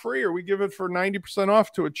it for free, or we give it for 90%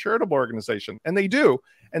 off to a charitable organization. And they do.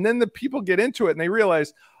 And then the people get into it and they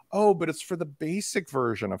realize, oh, but it's for the basic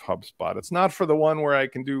version of HubSpot. It's not for the one where I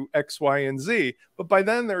can do X, Y, and Z. But by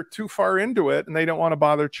then they're too far into it and they don't want to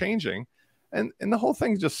bother changing. And the whole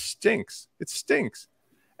thing just stinks. It stinks.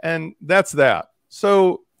 And that's that.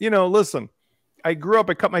 So, you know, listen, I grew up,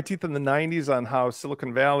 I cut my teeth in the 90s on how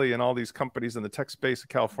Silicon Valley and all these companies in the tech space of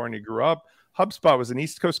California grew up. HubSpot was an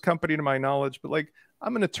East Coast company to my knowledge, but like,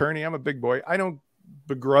 I'm an attorney, I'm a big boy. I don't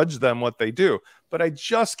begrudge them what they do, but I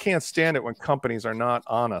just can't stand it when companies are not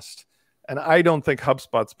honest. And I don't think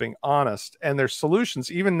HubSpot's being honest. And their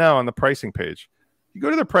solutions, even now on the pricing page, you go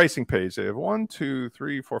to their pricing page, they have 1, 2,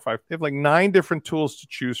 3, 4, 5, they have like 9 different tools to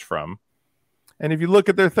choose from. And if you look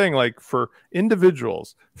at their thing, like for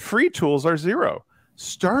individuals, free tools are $0.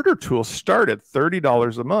 Starter tools start at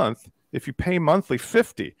 $30 a month. If you pay monthly,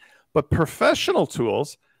 $50. But professional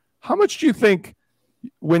tools, how much do you think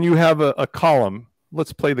when you have a column?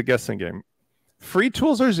 Let's play the guessing game. Free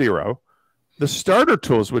tools are $0. The starter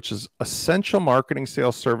tools, which is essential marketing,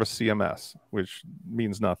 sales, service, CMS, which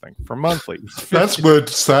means nothing, for monthly. That's word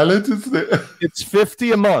salad, isn't it? It's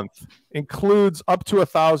 $50 a month, includes up to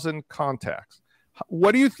 1,000 contacts.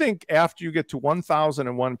 What do you think after you get to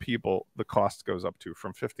 1,001 people, the cost goes up to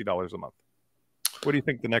from $50 a month? What do you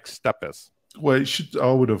think the next step is? Well, it should.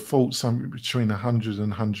 I would have thought something between 100 and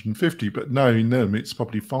 150, but knowing them, it's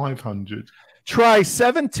probably 500. Try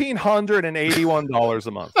 $1,781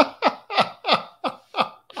 a month.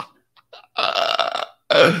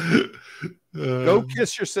 Go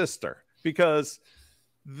kiss your sister, because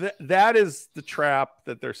that is the trap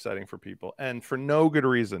that they're setting for people, and for no good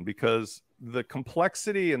reason, because the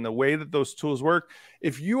complexity and the way that those tools work,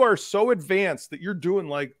 if you are so advanced that you're doing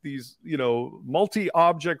like these, you know,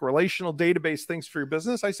 multi-object relational database things for your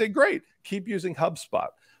business, I say, great, keep using HubSpot.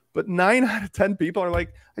 But 9 out of 10 people are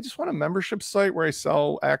like, I just want a membership site where I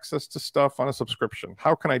sell access to stuff on a subscription.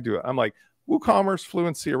 How can I do it? I'm like, WooCommerce,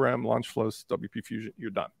 Fluent CRM, Launchflow, WP Fusion, you're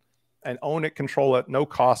done. And own it, control it, no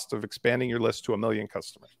cost of expanding your list to 1 million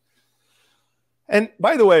customers. And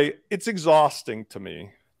by the way, it's exhausting to me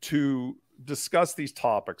to discuss these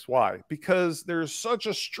topics. Why? Because there's such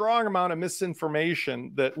a strong amount of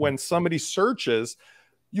misinformation that when somebody searches,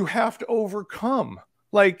 you have to overcome.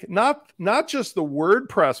 Like not just the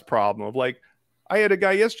WordPress problem of like, I had a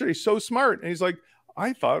guy yesterday, so smart, and he's like,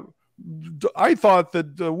 I thought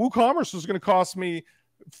that WooCommerce was going to cost me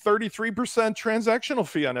 33% transactional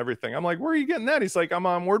fee on everything. I'm like, where are you getting that? He's like, I'm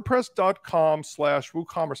on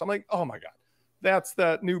WordPress.com/WooCommerce. I'm like, oh my God, that's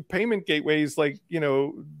that new payment gateways, like, you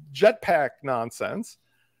know, Jetpack nonsense.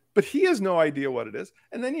 But he has no idea what it is.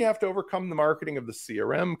 And then you have to overcome the marketing of the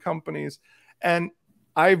CRM companies. And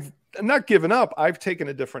I'm not given up. I've taken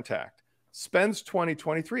a different tact. Spends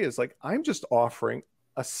 2023 is like, I'm just offering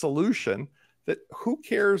a solution that who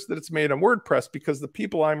cares that it's made on WordPress, because the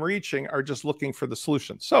people I'm reaching are just looking for the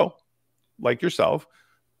solution. So like yourself,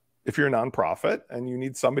 if you're a nonprofit and you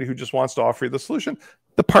need somebody who just wants to offer you the solution,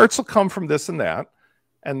 the parts will come from this and that,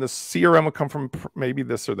 and the CRM will come from maybe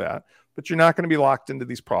this or that, but you're not going to be locked into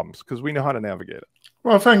these problems because we know how to navigate it.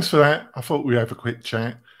 Well, thanks for that. I thought we'd have a quick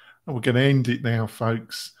chat, and we're going to end it now,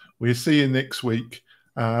 folks. We'll see you next week.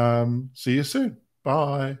 See you soon.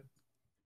 Bye.